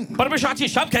this evening, परमेश्वर आज ये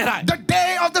शब्द कह रहा है, the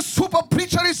day of the super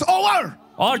preacher is over.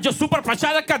 और जो सुपर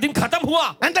प्रचारक का दिन खत्म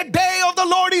हुआ, And the day of the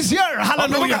Lord is here. और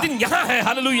प्रभु का Hallelujah. दिन यहाँ है।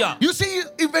 Hallelujah. You see,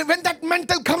 when that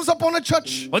mantle comes upon a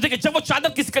church, और देखिए जब वो चादर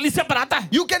किसी कलीसिया पर आता है,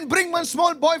 you can bring one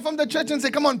small boy from the church and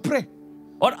say, come on, pray.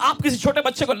 और आप किसी छोटे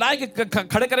बच्चे को लाए के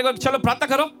खड़े करेंगे, चलो प्रार्थना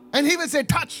करो, And he will say,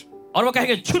 touch. और वो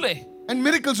कहेंगे छू ले, And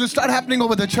miracles will start happening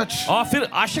over the church. और फिर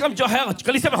आश्रम जो है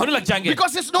कलीसिया में होने लग जाएंगे।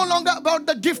 Because it's no longer about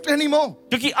the gift anymore.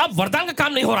 क्योंकि अब वरदान का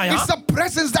काम नहीं हो रहा है It's यहाँ, the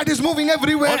presence that is moving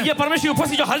everywhere. और ये परमेश्वर की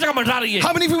उपस्थिति जो हर जगह मंडरा रही है।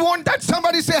 How many of you want that?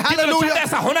 Somebody say कितने लोग चाहते hallelujah. हैं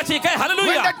ऐसा होना चाहिए, कहे When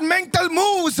hallelujah. that mantle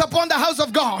moves upon the house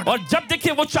of God, और जब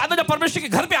देखिए वो चादर जब परमेश्वर के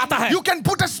घर पे आता है, you can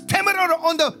put a stammerer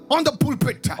on the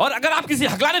pulpit. और अगर आप किसी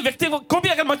हकलाने व्यक्ति को भी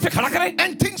अगर मंच पे खड़ा करें,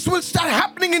 And things will start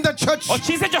happening in the church. और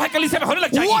चीजें जो है कलीसिया में होने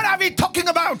लग What जाएंगी। are we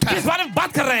talking about? किस बारे में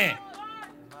बात कर रहे हैं?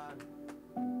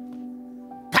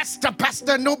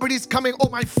 Pastor, nobody's coming. Oh,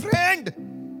 my friend.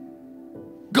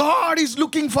 God is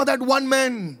looking for that one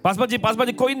man. Paswan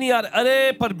ji कोई नहीं यार,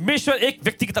 अरे परमेश्वर एक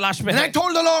व्यक्ति की तलाश में And I है।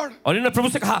 told the Lord, और इन्होंने प्रभु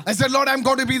से कहा, I said, Lord, I'm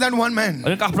going to be that one man. और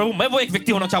इन्होंने कहा प्रभु मैं वो एक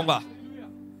व्यक्ति होना चाहूंगा।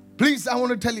 Please, I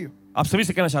want to tell you, आप सभी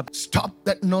से कहना चाहता stop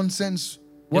that nonsense,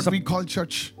 what Yes, we call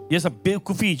church. हूं, ये सब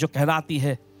बेवकूफी जो कहलाती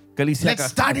है कलीसिया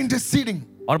Let's का, start interceding.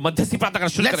 और मध्यस्थी प्रार्थना करना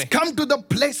शुरू Let's करें, come to the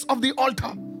place of the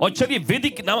altar और चलिए वेदी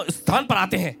के नाम स्थान पर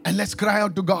आते हैं, and let's cry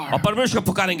out to और God परमेश्वर को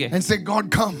पुकारेंगे, and say,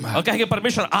 God, come. और कहेंगे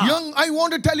परमेश्वर आ। I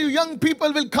want to tell you, young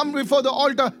people will come before the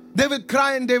altar. They will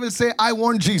cry and they will say, I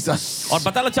want Jesus. और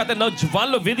बताना चाहते हैं नौजवान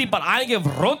लोग वेदी पर आएंगे,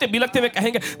 रोते बिलखते हुए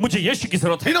कहेंगे मुझे यीशु की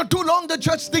जरूरत है। You know, too long the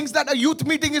church thinks that a youth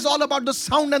meeting is all about the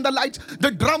sound and the lights,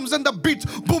 the drums and the beats,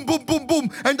 boom, boom, boom, boom,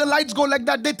 and the lights go like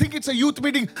that. They think it's a youth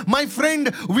meeting. My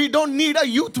friend, we don't need a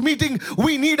youth meeting.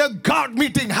 We need a God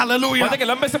meeting. Hallelujah. और देखिए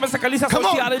लंबे समय से कलीसिया Come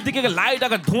सोचती on. आ रही थी कि लाइट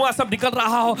अगर धुआं सब निकल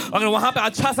रहा हो, अगर वहां पे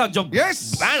अच्छा सा जो Yes.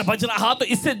 बैंड बज रहा हो, तो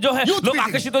इससे जो है Youth लोग meeting.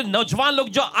 आकर्षित हो, नौजवान लोग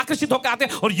जो आकर्षित होकर आते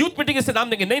हैं और यूथ मीटिंग इससे नाम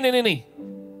देंगे। नहीं नहीं नहीं नहीं,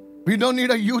 We don't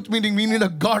need a youth meeting. We need a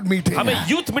God meeting. हमें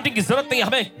यूथ मीटिंग की जरूरत नहीं,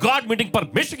 हमें गॉड मीटिंग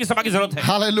परमेश्वर की सभा की जरूरत है।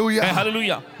 Hallelujah.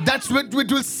 Hallelujah. That's what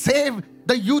will save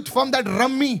the youth from that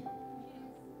rummy.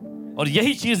 और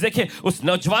यही चीज देखिए उस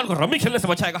नौजवान को रम्मी खेलने से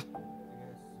बचाएगा।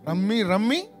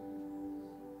 Rummy?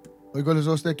 कोई कोई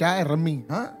सोचते क्या है रम्मी?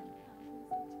 हाँ?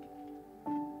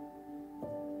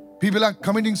 People are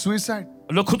committing suicide.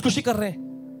 लोग खुदकुशी कर रहे हैं,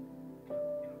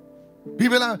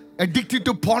 People are addicted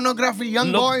to pornography.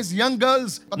 Young लोग- boys, young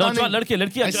girls. पता नौजवान नहीं. लड़के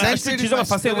लड़कियां I जो है sense it in चीजों my में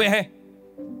फंसे हुए spirit. हैं।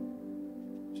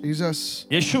 Jesus,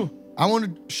 Yeshu, I want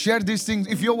to share these things.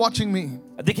 If you're watching me,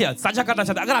 देखिए साझा करना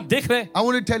चाहते हैं, अगर आप देख रहे हैं, I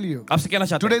want to tell you. आपसे कहना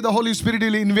चाहते Today the Holy Spirit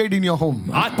will invade in your home.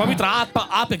 हैं, आज पवित्र आत्मा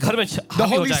आपके घर में The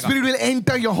हावी हो Holy जाएगा। Spirit will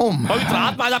enter your home. पवित्र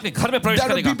आत्मा आज आपके घर में प्रवेश There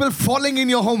are करेगा, people falling in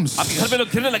your homes. आपके घर में लोग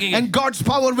गिरने लगेंगे, And God's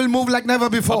power will move like never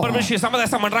before. परमेश्वर की समझ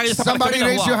ऐसा मंडरा जैसा पहले Somebody कभी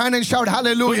नहीं raise your हुआ। hand and shout कोई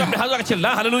hallelujah. अपने हाथ उठा के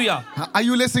चिल्ला hallelujah. Are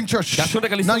you listening, church? क्या सुन रहे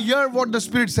कलीसिया? Now hear what the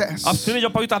Spirit says. अब सुनिए जो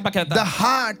पवित्र आत्मा कहता The है,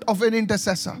 heart of an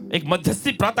intercessor. एक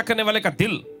मध्यस्थी प्रार्थना करने वाले का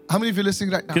दिल। How many of you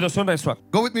listening right now? किधर सुन रहे हैं इस वक्त?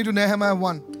 Go with me to Nehemiah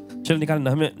 1. चल निकाल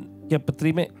नहम्याह के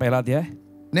पत्री में पहला अध्याय,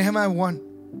 Nehemiah 1.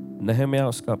 नहम्याह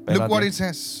उसका पहला Look what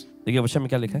अध्याय। it says. देखिए वचन में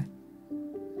क्या लिखा है।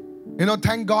 You know,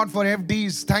 thank God for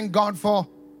FDs. Thank God for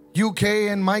UK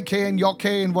and my K and your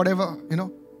K and whatever, you know.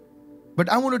 But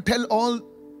I want to tell all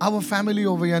our family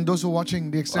over here and those who are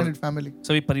watching, the extended family.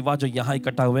 सभी परिवार जो यहाँ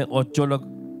इकट्ठा हुए हैं और जो लोग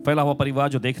फैला हुआ परिवार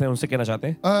जो देख रहे हैं उनसे कहना चाहते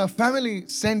हैं, A family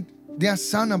sent their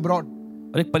son abroad.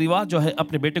 और एक परिवार जो है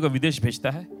अपने बेटे को विदेश भेजता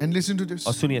है, And listen to this.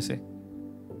 और सुनिए से,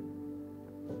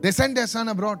 They sent their son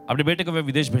abroad. अपने बेटे को वे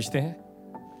विदेश भेजते हैं,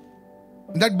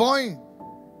 That boy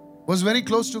was very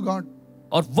close to God.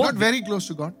 और वो Not very close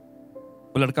to God.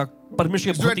 वो लड़का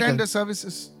परमेश्वर के To बहुत ही attend the करीब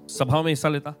services. सभाओं में हिस्सा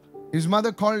लेता His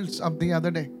mother called up the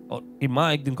other day और की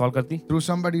माँ एक दिन कॉल करती, through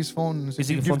somebody's phone. Said,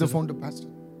 किसी के give phone the से- phone to pastor.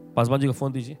 Paswan ji को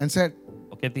फोन दीजिए, And said,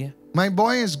 वो कहती है my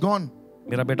boy is gone.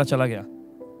 मेरा बेटा चला गया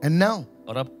And now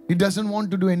और अब he doesn't want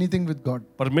to do anything with God.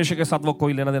 परमेश्वर के साथ वो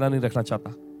कोई लेना देना नहीं रखना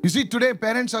चाहता। You see, today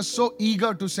parents are so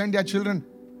eager to send their children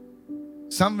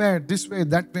somewhere, this way,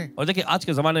 that way. और देखिए आज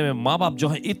के जमाने में माँ बाप जो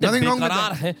है इतने Nothing wrong with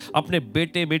बेकरार हैं अपने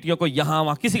बेटे बेटियों को यहाँ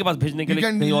वहाँ किसी के पास भेजने के You लिए,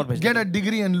 can कहीं और भेजने get के a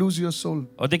degree and lose your soul.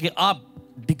 लिए। और देखिए आप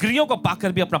डिग्रियों को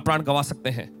पाकर भी अपना प्राण गंवा सकते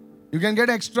हैं। You can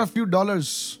get extra few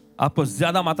dollars. आपको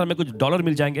ज्यादा मात्रा में कुछ डॉलर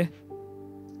मिल जाएंगे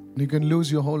You can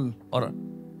lose your whole और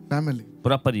family.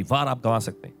 पूरा परिवार आप गंवा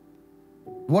सकते हैं।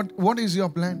 What is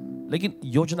your plan? लेकिन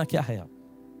योजना क्या है? आप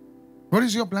What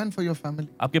is your plan for your family?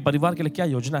 आपके परिवार के लिए क्या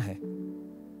योजना है?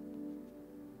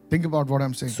 Think about what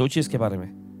I'm saying. सोचिए इसके बारे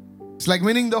में। It's like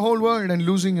winning the whole world and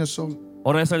losing your soul.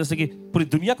 और ऐसा जैसे कि पूरी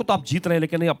दुनिया को तो आप जीत रहे हैं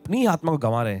लेकिन अपनी आत्मा को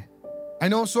गंवा रहे हैं। I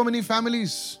know so many families.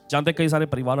 जानते हैं कई सारे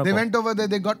परिवारों They को, went over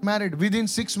there, they got married. Within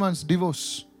 6 months,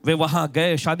 divorce. वे वहां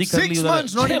गए, शादी कर 6 ली,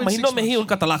 months, not 6 even 6 महीनों में ही months.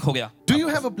 उनका तलाक हो गया। Do you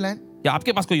have a plan? क्या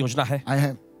आपके पास कोई योजना है? I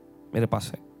have. मेरे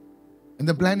पास है। And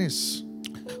the plan is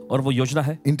और वो योजना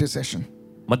है intercession.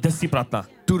 मध्यस्थी प्रार्थना।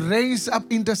 To raise up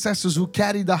intercessors who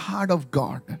carry the heart of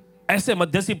God. ऐसे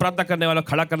मध्यस्थी प्रार्थना करने वाला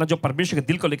खड़ा करना जो परमेश्वर के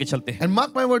दिल को लेके चलते हैं। And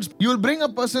mark my words, you will bring a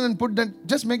person and put that,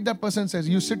 just make that person says,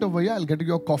 you sit over here, I'll get you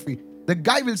your coffee. The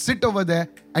guy will sit over there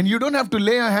and you don't have to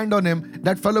lay a hand on him.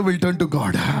 That fellow will turn to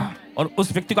God. और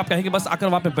उस व्यक्ति को आप कहेंगे बस आकर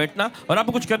वहां पे बैठना और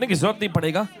आपको कुछ करने की जरूरत नहीं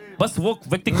पड़ेगा, बस वो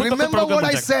व्यक्ति खुद Remember what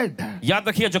I said. याद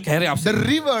रखिए जो कह रहे हैं The आपसे,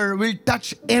 river will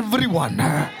touch everyone.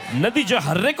 नदी जो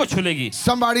हर एक को छूलेगी।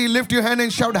 Somebody lift your hand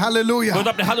and shout hallelujah. तो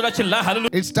अपने हाथ उठा चिल्लाए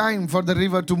hallelujah. It's time for the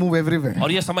river to move everywhere.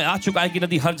 और ये समय आ चुका है कि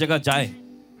नदी हर जगह जाए।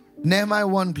 Nehemiah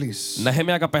 1, please.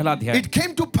 नहम्याह का पहला अध्याय। It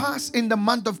came to pass in the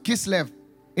month of Kislev,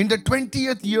 in the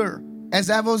 20th year, as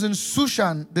I was in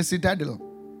Shushan, the citadel.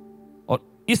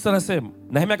 और इस तरह से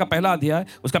नहम्याह का पहला अध्याय,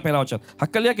 उसका पहला वचन,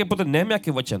 हकल्या के पुत्र नहम्याह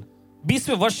के वचन,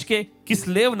 20वें वर्ष के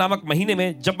किसलेव नामक महीने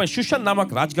में जब मैं शूशन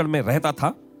नामक राजगढ़ में रहता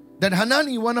था, That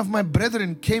Hanani, one of my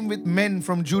brethren, came with men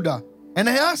from Judah, and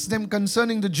I asked them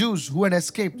concerning the Jews who had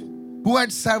escaped, who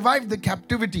had survived the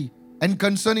captivity, and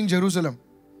concerning Jerusalem.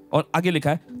 और आगे लिखा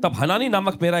है, तब हनानी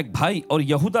नामक मेरा एक भाई और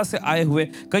यहूदा से आए हुए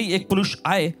कई एक पुरुष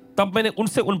आए, तब मैंने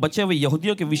उनसे उन बचे हुए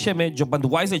यहूदियों के विषय में जो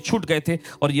बंधुआई से छूट गए थे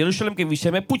और यरूशलेम के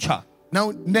विषय में पूछा।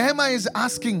 Now, Nehemiah is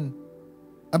asking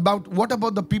about what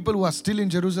about the people who are still in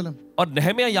Jerusalem? और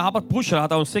नहम्याह यहाँ पर पूछ रहा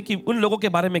था उनसे कि उन लोगों के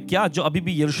बारे में क्या जो अभी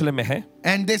भी यरूशलेम में है।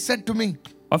 And they said to me,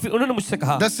 और फिर उन्होंने मुझसे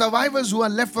कहा, the survivors who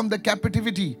are left from the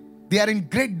captivity, they are in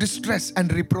great distress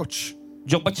and reproach.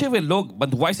 जो बचे हुए लोग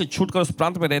बंधुआई से छूटकर उस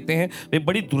प्रांत में रहते हैं वे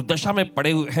बड़ी दुर्दशा में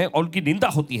पड़े हुए हैं और उनकी निंदा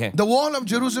होती है। The wall of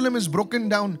Jerusalem is broken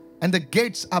down and the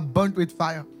gates are burnt with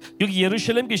fire. क्योंकि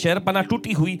यरूशलेम की शहरपनाह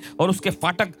टूटी हुई और उसके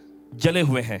फाटक जले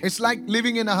हुए हैं। It's like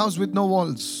living in a house with no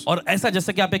walls. और ऐसा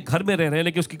जैसे कि आप एक घर में रह रहे हैं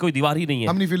लेकिन उसकी कोई दीवार ही नहीं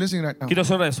How है। many of you listening right now? कितने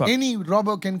सुन रहे हैं इस वक्त? Any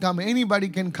robber can come, anybody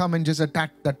can come and just attack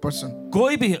that person.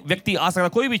 कोई भी व्यक्ति आ सकता है,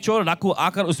 कोई भी चोर डाकू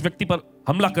आकर उस व्यक्ति पर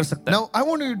हमला कर सकता है। Now, I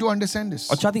want you to understand this.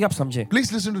 और चाहती कि आप समझे,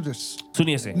 Please listen to this.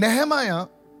 सुनिए से। Nehemiah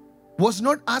was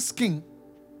not asking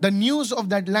the news of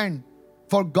that land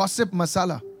for gossip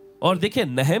masala. और देखिए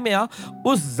नहम्याह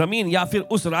उस जमीन या फिर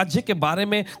उस राज्य के बारे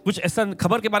में कुछ ऐसा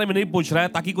खबर के बारे में नहीं पूछ रहा है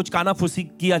ताकि कुछ कानाफूसी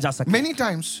किया जा सके। Many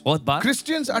times, बहुत बार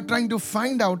Christians are trying to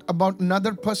find out about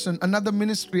another person, another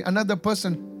ministry, another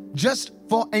person just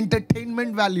for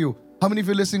entertainment value. How many of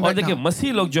you listening और right देखिए now?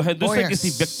 मसीह लोग जो है दूसरे yes. किसी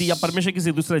व्यक्ति या परमेश्वर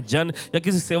किसी दूसरे जन या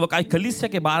किसी सेवक या कलीसिया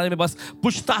के बारे में बस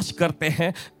पूछताछ करते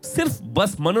हैं सिर्फ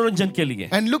बस मनोरंजन के लिए।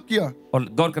 And look here, और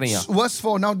गौर करें यहाँ, verse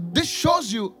 4. Now, this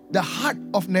shows you the heart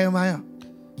of Nehemiah.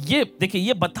 ये देखिए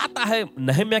ये बताता है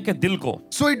नहम्याह के दिल को।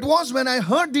 So it was when I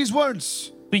heard these words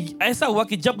तो ऐसा हुआ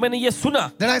कि जब मैंने ये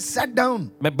सुना that I sat down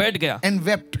मैं बैठ गया and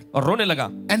wept और रोने लगा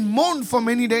and mourned for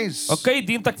many days. और कई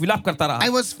दिन तक विलाप करता रहा I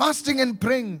was fasting and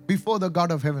praying before the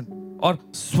God of heaven. और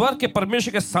स्वर्ग के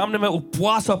परमेश्वर के सामने मैं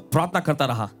उपवास और प्रार्थना करता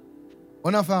रहा।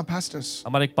 One of our pastors,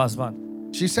 हमारे एक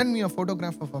Paswan, she sent me a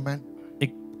photograph of a man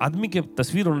एक आदमी के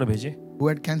तस्वीर उन्होंने भेजे who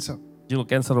had cancer. जिनको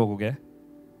कैंसर रोग हो गया है।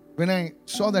 When I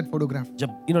saw that photograph,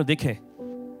 जब इन्होंने देखे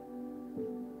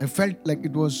I felt like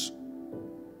it was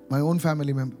my own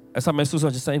family member. ऐसा महसूस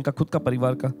हुआ जैसा इनका खुद का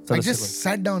परिवार का I सदस्य just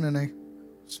sat down and I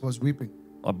was weeping.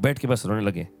 और बैठ के बस रोने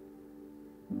लगे।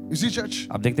 You see, church,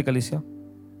 आप देखते कलीसिया,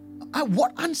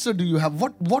 what answer do you have?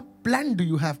 What plan do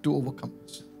you have to overcome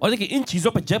this? और देखिए इन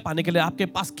चीजों पर जय पाने के लिए आपके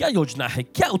पास क्या योजना है,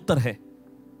 क्या उत्तर है?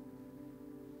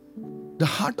 The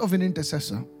heart of an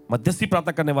intercessor मध्यस्थी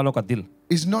प्रार्थना करने वालों का दिल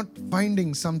is not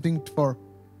finding something for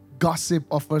gossip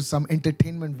or for some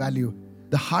entertainment value.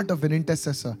 The heart of an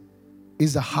intercessor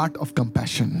is a heart of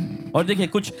compassion. और देखिए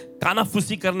कुछ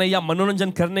कानाफूसी करने या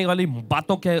मनोरंजन करने वाली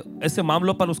बातों के ऐसे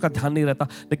मामलों पर उसका ध्यान नहीं रहता,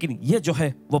 लेकिन ये जो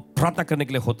है वो प्रार्थना करने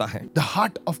के लिए होता है। The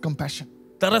heart of compassion.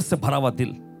 तरस से भरा हुआ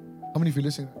दिल। How many feel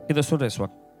listening? किधर सुन रहे इस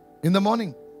वक्त? In the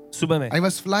morning, सुबह में I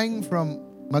was flying from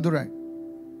Madurai.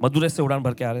 Madurai से उड़ान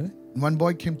भर के आ रहे थे One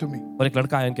boy came to me और एक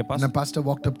लड़का आया इनके पास, and a pastor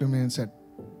walked up to me and said,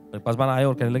 मेरे पास बार आए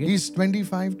और कहने लगे he's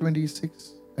 25,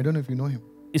 26. I don't know if you know him.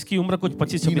 इसकी उम्र कुछ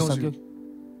 25-26 knows साल की you. होगी।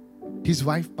 His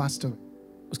wife passed away.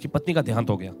 उसकी पत्नी का देहांत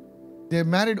हो गया। They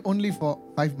married only for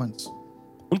 5 months.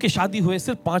 उनकी शादी हुए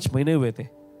सिर्फ 5 महीने हुए थे।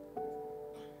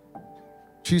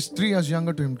 She's 3 years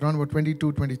younger to him, around about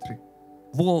 22, 23.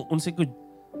 वो उनसे कुछ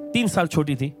 3 साल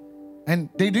छोटी थी And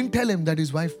they didn't tell him that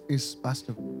his wife is passed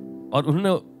away. और उन्होंने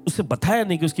उसे बताया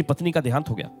नहीं कि उसकी पत्नी का देहांत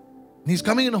हो गया। He's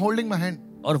coming and holding my hand.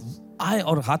 और आए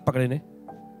और हाथ पकड़े ने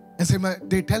And say,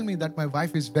 they tell me that my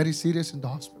wife is very serious in the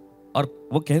hospital. और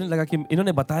वो कहने लगा कि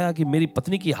इन्होंने बताया कि मेरी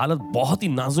पत्नी की हालत बहुत ही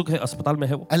नाजुक है, अस्पताल में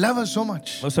है वो। I love her so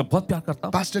much. मैं उसे बहुत प्यार करता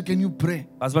हूँ। Pastor, can you pray?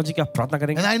 Paswan ji क्या आप प्रार्थना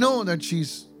करेंगे? And I know that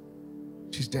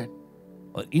she's dead.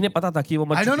 और इन्हें पता था कि वो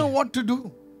मर I don't चुकी know है। what to do.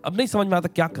 अब नहीं समझ में आता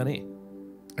क्या करें,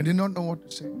 I did not know what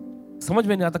to say. समझ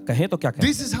में नहीं आता कहें तो क्या करें।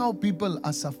 This is how people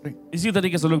are suffering. इसी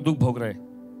तरीके से लोग दुख भोग रहे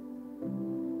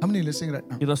हैं। How many listening right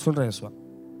now? इधर सुन रहे हैं इस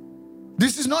वक्त।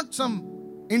 This is not some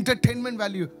entertainment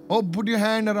value. Oh, put your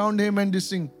hand around him and this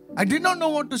thing. I did not know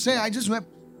what to say. I just wept.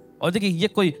 और देखिए ये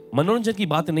कोई मनोरंजन की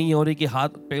बात नहीं हो रही कि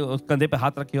हाथ पे कंधे पे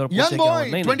हाथ रखिए और पूछे Young क्या हो।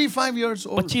 boy, नहीं, 25 years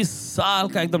old. 25 साल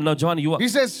का एकदम नौजवान युवा। He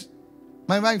says,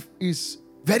 my wife is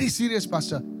very serious,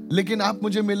 pastor. लेकिन आप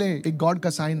मुझे मिले एक God का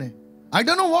sign है. I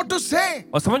don't know what to say.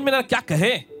 और समझ में ना क्या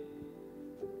कहे।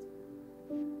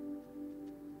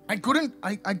 I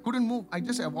couldn't move. I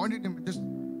just avoided him. Just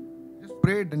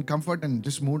prayed and comfort and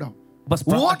just moved out. बस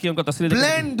प्रार्थना What की उनका तस्वीर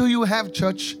plan do you have,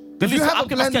 church? If जल्दी you से have a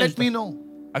आपके पास plan, क्या let योजना me है? know.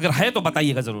 अगर है तो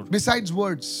बताइएगा जरूर, Besides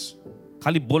words.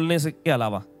 खाली बोलने से के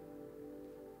अलावा।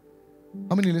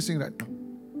 How many listening right now?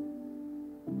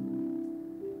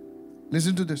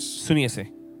 Listen to this. सुनिए से,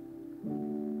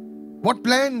 What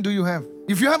plan do you have?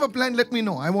 If you have a plan, let me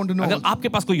know. I want to know. अगर आपके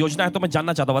पास कोई योजना है तो मैं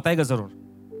जानना चाहता हूँ, बताइएगा जरूर।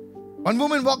 One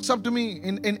woman walks up to me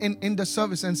in the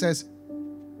service and says,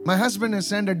 my husband has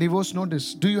sent a divorce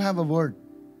notice. Do you have a word?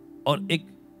 और एक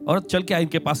औरत चल के आई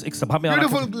इनके पास एक सभा में आकर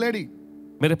Beautiful lady.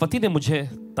 मेरे पति ने मुझे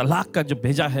तलाक का जो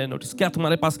भेजा है नोटिस, क्या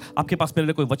तुम्हारे पास आपके पास मेरे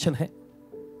लिए कोई वचन है?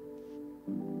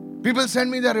 People send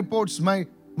me their reports.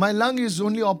 My lung is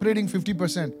only operating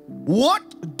 50%.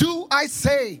 What do I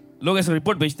say? लोग ऐसे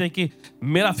रिपोर्ट भेजते हैं कि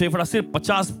मेरा फेफड़ा सिर्फ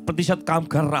 50% काम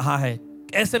कर रहा है।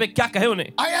 ऐसे में क्या कहे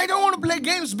उन्हें? I don't want to play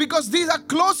games because these are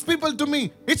close people to me.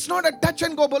 It's not a touch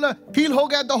and go. बोला heal हो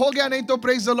गया तो हो गया, नहीं तो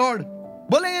praise the Lord.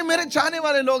 बोले ये मेरे चाहने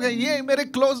वाले लोग हैं, ये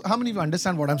मेरे close. How many of you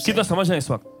understand what I'm saying? कितना समझ है इस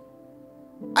वक्त?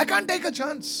 I can't take a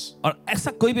chance. और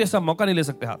ऐसा कोई भी ऐसा मौका नहीं ले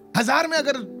सकते हाथ। 1000 में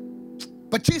अगर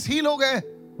 25 हील हो गए,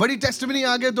 बड़ी टेस्टिमनी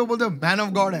आ गए तो बोलते मैन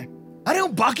ऑफ गॉड है। अरे वो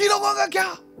बाकी लोगों का क्या?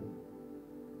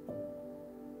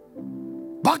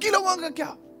 बाकी लोगों का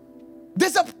क्या?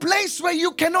 There's a place where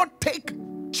you cannot take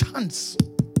chance.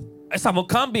 ऐसा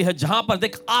मुकाम भी है जहां पर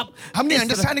देख आप How many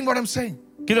understanding what I'm saying?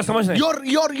 कितना समझ रहे हैं?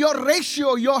 Your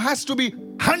ratio, has to be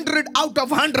 100 out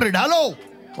of 100. Hello?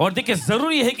 और देखिए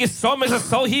जरूरी है कि 100 में से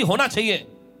 100 ही होना चाहिए।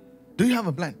 Do you have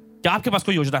a plan? क्या आपके पास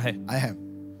कोई योजना है? I have.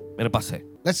 मेरे पास है।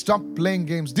 Let's stop playing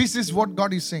games. This is what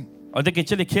God is saying. और देखिए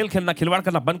चलिए खेल खेलना खिलवाड़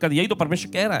करना बंद कर दिया, यही तो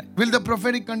परमेश्वर कह रहा है। Will the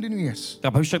prophetic continue? Yes.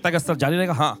 क्या भविष्यता का स्तर जारी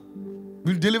रहेगा? हाँ।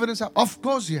 Will deliverance happen? Of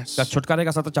course, yes. क्या छुटकारे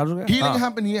का स्तर चालू रहेगा? Healing हाँ।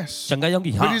 happen? Yes. चंगाई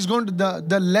होंगी? But हाँ। it's going to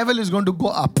the level is going to go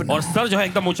up. और स्तर जो है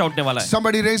एकदम ऊंचा उठने वाला है।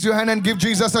 Somebody raise your hand and give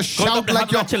Jesus a shout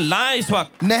like your चिल्लाएं इस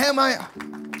वक्त। Nehemiah.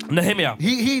 नहम्याह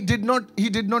He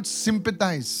did not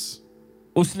sympathize.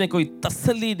 उसने कोई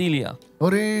तसल्ली नहीं लिया।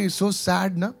 अरे so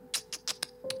sad ना,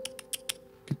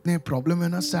 कितने problem है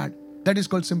ना, sad. That is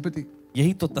called sympathy.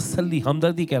 यही तो तसल्ली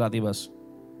हमदर्दी कहलाती बस।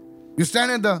 You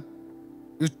stand at the,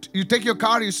 you take your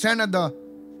car, you stand at the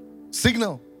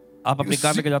signal. आप अपनी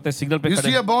कार लेके जाते हैं, सिग्नल पे You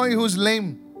खड़े see a boy who's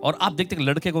lame. और आप देखते हैं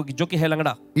लड़के को जो कि है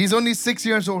लंगड़ा, He's only 6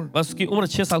 years old. बस उसकी उम्र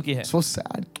 6 साल की है। So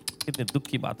sad. कितने दुख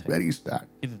की बात है, Very sad.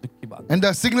 कितने दुख की बात। And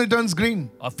the signal turns green.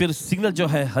 और फिर सिग्नल जो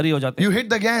है हरी हो जाते हैं You hit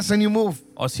the gas and you move.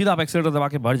 और सीधा आप एक्सीलेटर दबा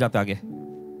के बढ़ जाते आगे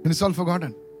And it's all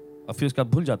forgotten. और फिर उसका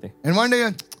भूल जाते हैं। And one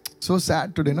day, so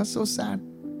sad today, na? So sad.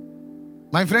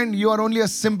 My friend, you are only a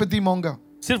sympathy monger.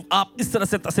 सिर्फ आप इस तरह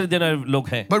से तसल्ली देने वाले लोग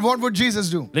हैं। But what would Jesus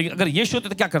do? लेकिन अगर यीशु होते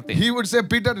तो क्या करते? He would say,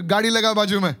 Peter, गाड़ी लगा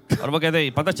बाजू में. और वो कहते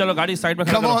हैं पता चलो गाड़ी साइड में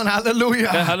खड़ा Come करो। on,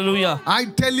 hallelujah. Hallelujah. I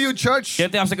tell you, church.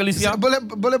 कहते हैं आपसे कलीसिया,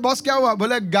 बोले बॉस क्या हुआ?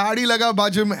 बोले गाड़ी लगा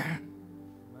बाजू में.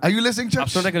 Are you listening, आप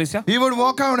church? सुन रहे कलीसिया? He would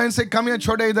walk out and say, "Come here,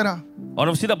 छोटे इधर आ." और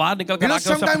हम सीधा बाहर निकल You कर know, आके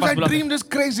उसके sometimes पास I बुलाते dream हैं। this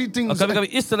crazy और things. कभी-कभी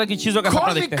इस तरह की चीजों का सपना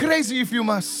Call me देखते हैं। crazy if you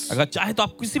must. अगर चाहे तो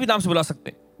आप किसी भी नाम से बुला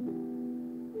सकते हैं,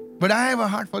 But I have a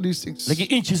heart for these things. लेकिन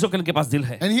इन चीजों के लिए इनके पास दिल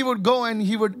है। And he would go and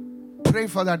he would pray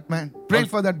for that man, pray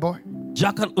for that boy.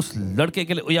 जाकर उस लड़के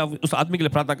के लिए या उस आदमी के लिए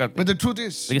प्रार्थना करते But the truth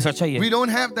is, हैं। लेकिन सच्चाई we है,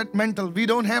 don't have that mental, we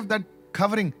don't have that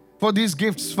covering for these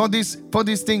gifts, for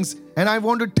these things. And I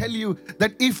want to tell you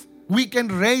that if we can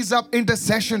raise up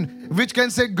intercession, which can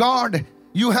say, God,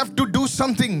 you have to do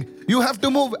something. You have to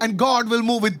move, and God will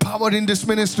move with power in this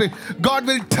ministry. God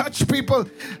will touch people.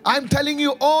 I'm telling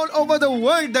you, all over the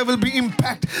world there will be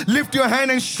impact. Lift your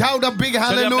hand and shout a big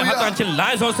चलिए अपने हाथ hallelujah.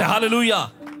 चिल्लाएं जोर से hallelujah,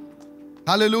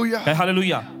 Hallelujah. कहे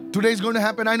hallelujah. Today is going to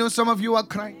happen. I know some of you are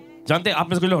crying. जानते हैं आप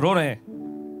में से कुछ लोग रो रहे हैं,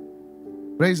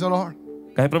 Praise the Lord.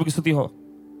 कहे प्रभु की स्तुति हो।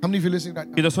 How many of you listening right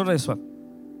now? किधर सुन रहे हैं इस वक्त?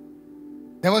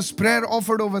 There was prayer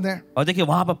offered over there. और देखिए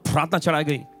वहां पर प्रार्थना चढ़ाई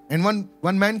गई And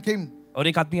one man came. और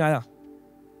एक आदमी आया,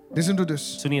 Listen to this.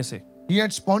 सुनिए से, He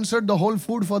had sponsored the whole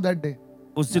food for that day.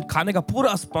 उस दिन खाने का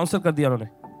पूरा स्पॉन्सर कर दिया उन्होंने।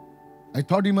 I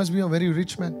thought he must be a very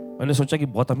rich man. मैंने सोचा कि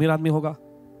बहुत अमीर आदमी होगा,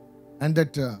 And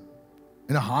that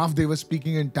half they were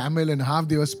speaking in Tamil and half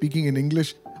they were speaking in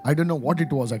English. I don't know what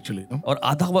it was actually. No? और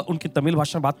आधा वह उनकी तमिल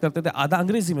भाषा में बात करते थे, आधा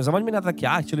अंग्रेजी में, समझ में नहीं आता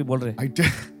क्या एक्चुअली बोल रहे हैं।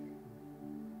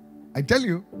 I tell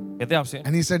you. कहते हैं आपसे,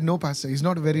 And he said, no, pastor, he's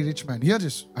not a very rich man. Hear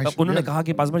this. तब उन्होंने कहा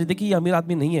कि पासवान जी देखिए ये अमीर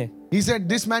आदमी नहीं है, He said,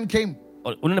 this man came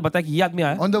और उन्होंने बताया कि ये आदमी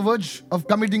आया on the verge of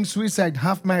committing suicide,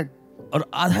 half mad. और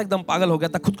आधा एकदम पागल हो गया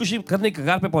था, खुदकुशी करने के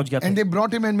कगार पे पहुंच गया And था, they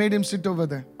brought him and made him sit over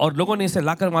there. और लोगों ने इसे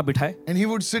लाकर वहां बिठाए And he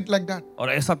would sit like that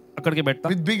और ऐसा अकड़ के बैठता,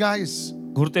 with big eyes.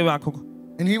 घूरते हुए आंखों को,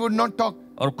 And he would not talk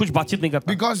और कुछ बातचीत नहीं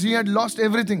करता, because he had lost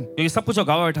everything. क्योंकि सब कुछ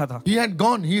गावा बैठा था, He had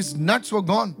gone. His nuts were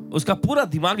gone. उसका पूरा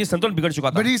दिमागी संतुलन बिगड़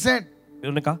चुका था। But he said, फिर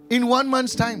उन्होंने कहा in 1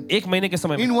 month's time, एक महीने के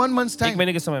समय में, in 1 month's एक time,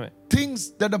 महीने के समय में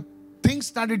things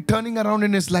started turning around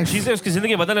in his life. चीजें उसकी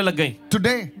जिंदगी बदलने लग गई।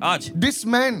 Today, आज this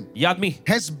man ये आदमी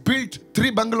has built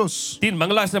 3 bungalows. 3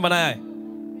 बंगला इसने बनाया है,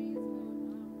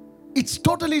 It's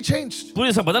totally changed.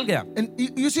 पूरी सब बदल गया। And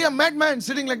you see a madman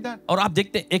sitting like that. और आप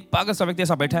देखते हैं एक पागल सा व्यक्ति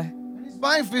ऐसा बैठा है And his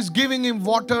wife is giving him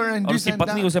water and और this उसकी and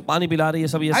पत्नी that. उसे पानी पिला रही है,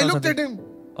 सब ये I सब looked at सब। him.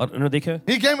 और उन्होंने देखे,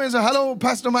 He came and said, hello,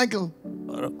 Pastor Michael.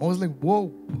 I was like,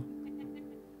 whoa.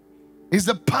 It's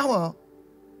the power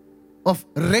of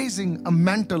raising a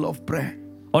mantle of prayer.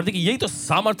 और देखिए यही तो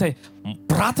सामर्थ है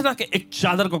प्रार्थना के एक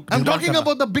चादर को I'm निर्माण talking करना।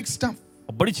 about the big stuff.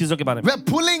 और बड़ी चीजों के बारे में, We're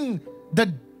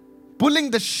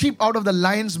pulling the sheep out of the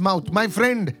lion's mouth. My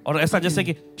friend, और ऐसा जैसे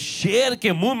कि शेर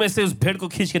के मुंह में से उस भेड़ को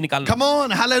खींच के निकालना। come on,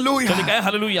 चलिए hallelujah. कहे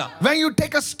hallelujah. When you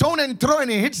take a stone and throw and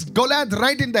it hits Goliath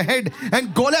right in the head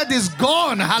and Goliath is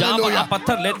gone. जहाँ पर Hallelujah. आप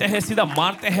पत्थर लेते हैं सीधा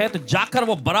मारते हैं तो जाकर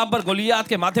वो बराबर गोलियात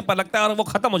के माथे पर लगता है और वो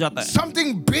खत्म हो जाता है।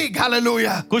 Something big.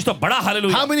 Hallelujah. कुछ तो बड़ा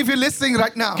hallelujah. How many of you listening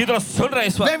right now? कितना सुन रहे हैं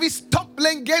इस वक्त? Where we stop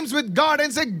playing games with God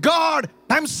and say, God,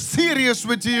 I'm serious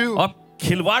with you. और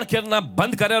खिलवाड़ करना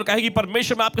बंद करें और कहें कि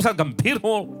परमेश्वर मैं आपके साथ गंभीर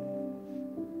हूँ।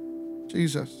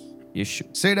 Jesus. Yeshu.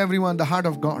 Say it everyone, the heart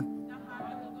of God.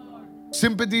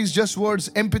 Sympathy is just words.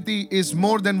 Empathy is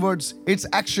more than words. It's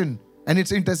action and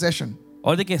it's intercession.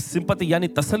 और देखिए सिंपैथी यानी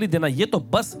तसल्ली देना ये तो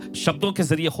बस शब्दों के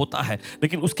जरिए होता है,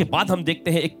 लेकिन उसके बाद हम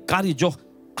देखते हैं एक कार्य जो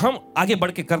हम आगे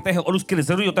बढ़ के करते हैं और उसके लिए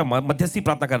जरूरी होता है मध्यस्थी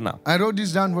प्रार्थना करना। I wrote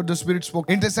this down what the Spirit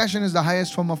spoke. Intercession is the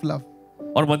highest form of love.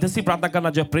 और मध्यस्थी प्रार्थना करना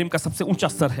जो प्रेम का सबसे ऊंचा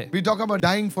स्तर है। We talk about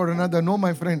dying for another. No,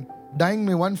 my friend. Dying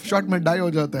में one shot में die हो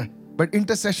जाता है. But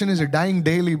intercession is a dying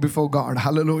daily before God.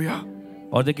 Hallelujah.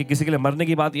 और देखिए किसी के लिए मरने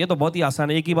की बात ये तो बहुत ही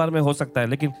आसान है, एक ही बार में हो सकता है,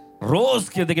 लेकिन रोज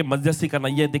के देखिए मध्यस्थी करना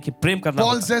ये देखिए प्रेम करना।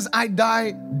 Paul says, I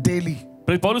die daily.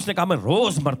 पौलुस ने कहा मैं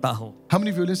रोज मरता हूँ। How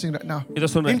many of you are listening right now? ये तो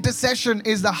सुन रहे हैं। Intercession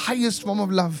is the highest form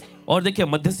of love. और देखिए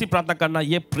मध्यस्थी प्रार्थना करना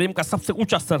ये प्रेम का सबसे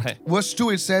ऊंचा स्तर है। Verse 2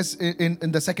 it says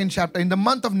in the 2nd chapter, in the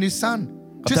month of Nisan,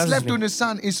 just left to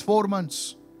Nisan is 4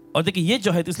 months. और देखिए ये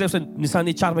जो है इसलिए उसे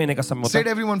निशानी 4 महीने का समय होता Said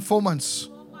है। everyone 4 months.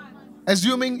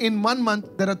 Assuming in 1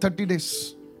 month there are 30 days.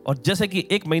 और जैसे कि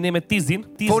एक महीने में 30 दिन,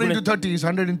 4 into 30 is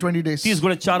 120 days. 30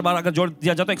 गुणे 4 बार अगर जोड़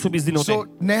दिया जाए तो 120 दिन होते हैं।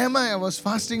 So Nehemiah was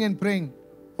fasting and praying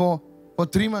for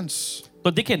 3 months.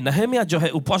 तो देखिए नहम्याह जो है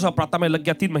उपवास और प्रार्थना में लग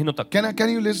गया 3 महीनों तक। Can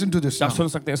you listen to this? आप Now? सुन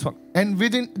सकते हैं इस वक्त। And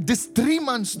within this 3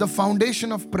 months, the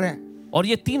foundation of prayer. और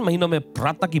ये 3 महीनों में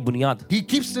प्रार्थना की बुनियाद, He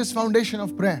keeps this foundation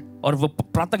of prayer. और वो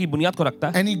प्रार्थना की बुनियाद को रखता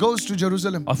है And he goes to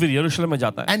Jerusalem और फिर यरूशलेम में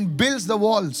जाता है and builds the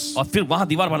walls और फिर वहां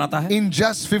दीवार बनाता है in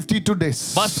just 52 days.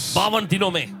 बस 52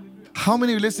 दिनों में। How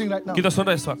many are listening right now? कितना सुन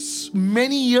रहे हैं इस वक्त?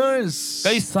 Many years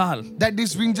कई साल, that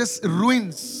is being just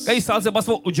ruins. कई साल से बस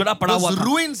वो उजड़ा पड़ा हुआ Those था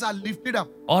ruins are lifted up.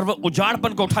 और वो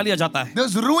उजाड़पन को उठा लिया जाता है.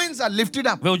 Those ruins are lifted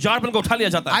up. वे उजाड़पन को उठा लिया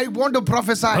जाता है. I want to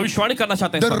prophesy. भविष्यवाणी करना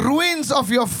चाहते हैं इस The वक्त. ruins of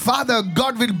your father,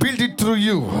 God will build it through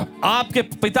you. आपके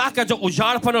पिता का जो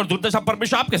उजाड़पन और दुर्दशा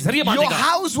परमेश्वर आपके जरिए Your बांधेगा.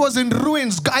 house was in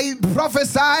ruins. I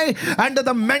prophesy under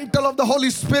the mantle of the Holy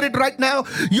Spirit right now.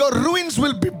 Your ruins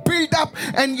will be built up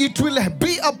and it will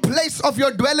be a place of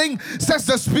your dwelling, says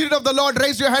the Spirit of the Lord.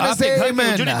 Raise your hand and आपके say घर की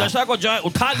amen. उजड़ी दशा को जो है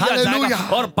उठा लिया Hallelujah.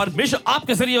 जाएगा और परमेश्वर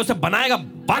आपके जरिए उसे बनाएगा,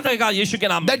 बांधेगा यीशु के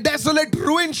नाम में. The desolate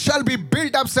ruin shall be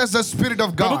built up, says the Spirit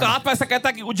of प्रभु का God. आत्मा ऐसा कहता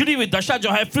है कि उजड़ी हुई दशा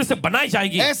जो है फिर से बनाई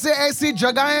जाएगी. ऐसे ऐसी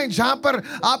जगहें जहां पर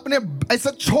आपने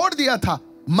ऐसा छोड़ दिया था,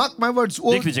 mark my words,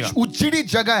 वो देख लीजिएगा. उजड़ी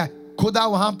जगह है, खुदा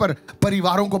वहां पर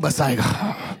परिवारों को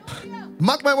बसाएगा.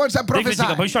 Mark my words, I देख prophesy.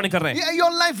 लीजिएगा, भविष्यवाणी कर रहे हैं. Yeah,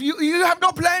 your life, you have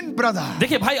no plan, brother.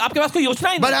 देखिए भाई, आपके पास कोई योजना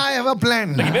ही But नहीं. I have a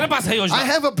plan. लेकिन मेरे पास है I योजना.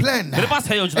 have a plan. मेरे पास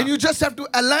है योजना. And you just have to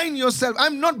align yourself.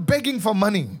 I'm not begging for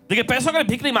money. देखिए पैसों का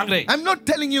भीख नहीं मांग रहे. I'm not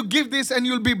telling you give this and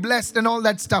you'll be blessed and all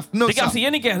that stuff. No, देखिए sir. आपसे ये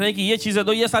नहीं कह रहे कि ये चीजें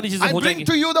दो, ये सारी चीजें I हो bring जाएंगी.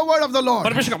 to you the word of the Lord.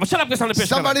 परमेश्वर का वचन आपके सामने पेश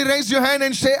कर रहा Somebody raise your hand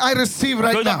and say, I receive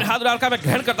right है. अपने now. हाथ डालकर मैं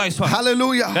ग्रहण करता हूं इस वक्त.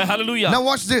 Hallelujah. Hallelujah. Now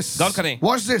watch this. गौर करें.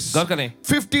 Watch this. गौर करें.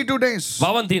 52 days.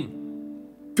 52 दिन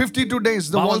 52 days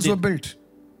the 52 walls were दिन. built.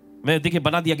 मैं देखिए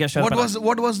बना दिया गया शहर.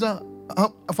 What was the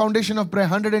foundation of prayer?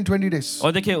 120 days.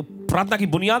 और देखिए प्रार्थना की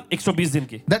बुनियाद 120 दिन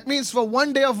की. That means for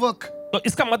one day of work, तो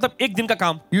इसका मतलब एक दिन का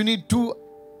काम you need 2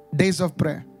 days of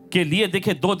prayer. के लिए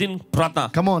देखिए 2 दिन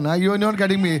प्रार्थना. Come on, you're not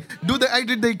getting me. I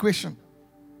did the equation.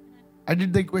 I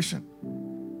did the equation.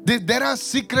 There are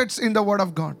secrets in the word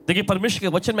of God. देखिए परमेश्वर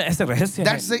के वचन में ऐसे रहस्य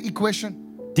हैं. That's the equation.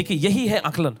 देखिए यही है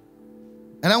आकलन.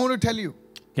 And I want to tell you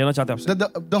कहना चाहते हैं आपसे.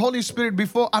 that the Holy Spirit,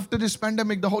 after this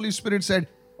pandemic, the Holy Spirit said,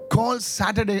 call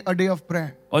Saturday a day of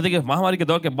prayer. और देखिए महामारी के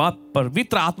दौर के बाद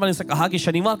पवित्र आत्मा ने से कहा कि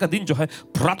शनिवार का दिन जो है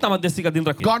प्रार्थना मध्यस्थी का दिन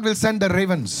रखिए. God will send the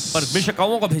ravens. परमेश्वर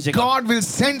कौवों को भेजेगा. God will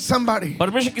send somebody.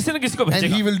 परमेश्वर किसी न किसी को And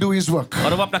भेजेगा he will do his work.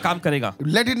 और वो अपना काम करेगा.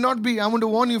 Let it not be. I want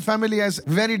to warn you, family, as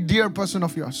very dear person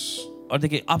of yours. और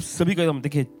देखिए आप सभी को हम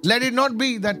देखिए Let it not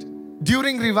be that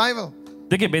during revival,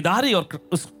 देखिए बेदारी और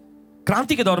उस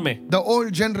क्रांति के दौर में the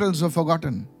old generals are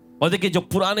forgotten. और देखिए जो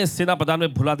पुराने सेना प्रधान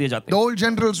में भुला दिए जाते The हैं old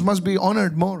generals must be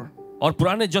honored more. और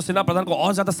पुराने जो सेना प्रधान को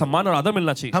और ज्यादा सम्मान और आदर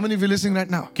मिलना चाहिए. How many of you listening right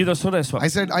now? किधर सुन रहे हैं इस I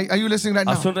वक्त? said, are you listening right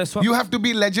आप सुन रहे हैं इस now? वक्त? You have to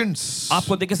be legends.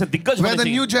 आपको देखिए से दिग्गज Where होने the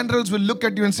चाहिए. new generals will look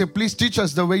at you and say, please teach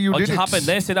us the way you और did जहाँ पे it.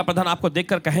 नए सेना प्रधान आपको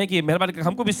देखकर कहें कि मेहरबानी करके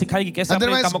हमको भी सिखाएं कि कैसे अपने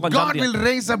Otherwise, कामों को अंजाम God दिया. will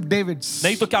raise up Davids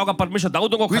नहीं तो क्या होगा, परमेश्वर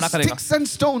दाऊदों को with खड़ा करेगा. sticks and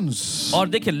stones. और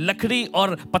देखिए लकड़ी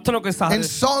और पत्थरों के And सहारे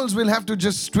Sauls will have to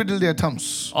just twiddle their thumbs.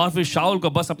 और फिर शाऊल को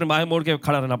बस अपने बाएं मोड़ के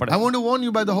खड़ा रहना I पड़ेगा. want to warn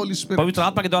you by the Holy Spirit. पवित्र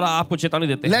आत्मा के द्वारा आपको चेतावनी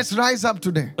देते हैं. Let's rise up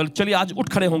today. तो चलिए आज उठ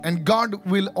खड़े होंगे And God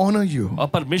will honor you. और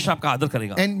परमेश्वर आपका आदर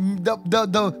करेगा. And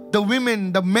the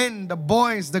women, the men, the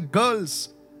boys, the girls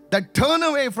that turn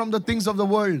away from the things of the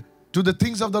world to the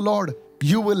things of the Lord,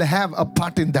 you will have a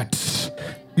part in that.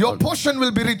 Your portion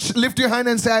will be rich. Lift your hand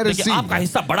and say, I देखिए receive. आपका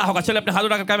हिस्सा बड़ा होगा. चलिए अपने हाथ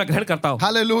उठाकर कहें मैं ग्रहण करता हूँ.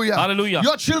 Hallelujah. Hallelujah.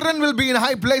 Your children will be in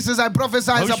high places. I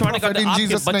prophesy as a भविष्यवाणी prophet करते हैं in आपके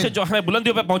Jesus' बच्चे name. जो हैं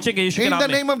बुलंदियों पे पहुंचेंगे यीशु के In नाम the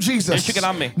में. name of Jesus. यीशु के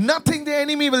नाम में. Nothing the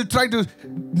enemy will try to,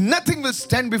 nothing will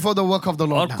stand before the work of the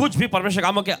और Lord. कुछ भी परमेश्वर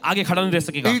कामों के आगे खड़ा नहीं रह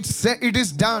सकेगा. It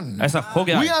is done. ऐसा हो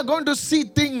गया We है. are going to see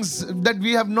things that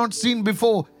we have not seen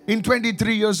before in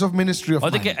 23 years of ministry of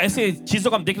और mine. देखिए ऐसे चीजों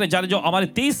को हम देखने जा रहे हैं जो हमारे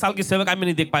 30 साल की सेवा में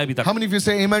नहीं देख पाए अभी तक. How many of you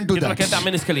say amen to कितना that? कहते हैं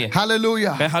आमीन इसके लिए.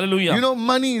 Hallelujah. Hallelujah. You know,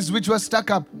 monies which were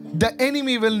stuck up, the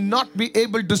enemy will not be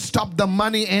able to stop the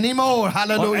money anymore. और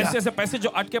Hallelujah. ऐसे ऐसे पैसे जो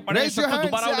अटके पड़े हैं Raise your सबको hand,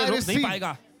 दोबारा say, उन्हें I रोक नहीं receive.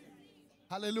 पाएगा.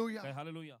 Hallelujah. हालेलुया.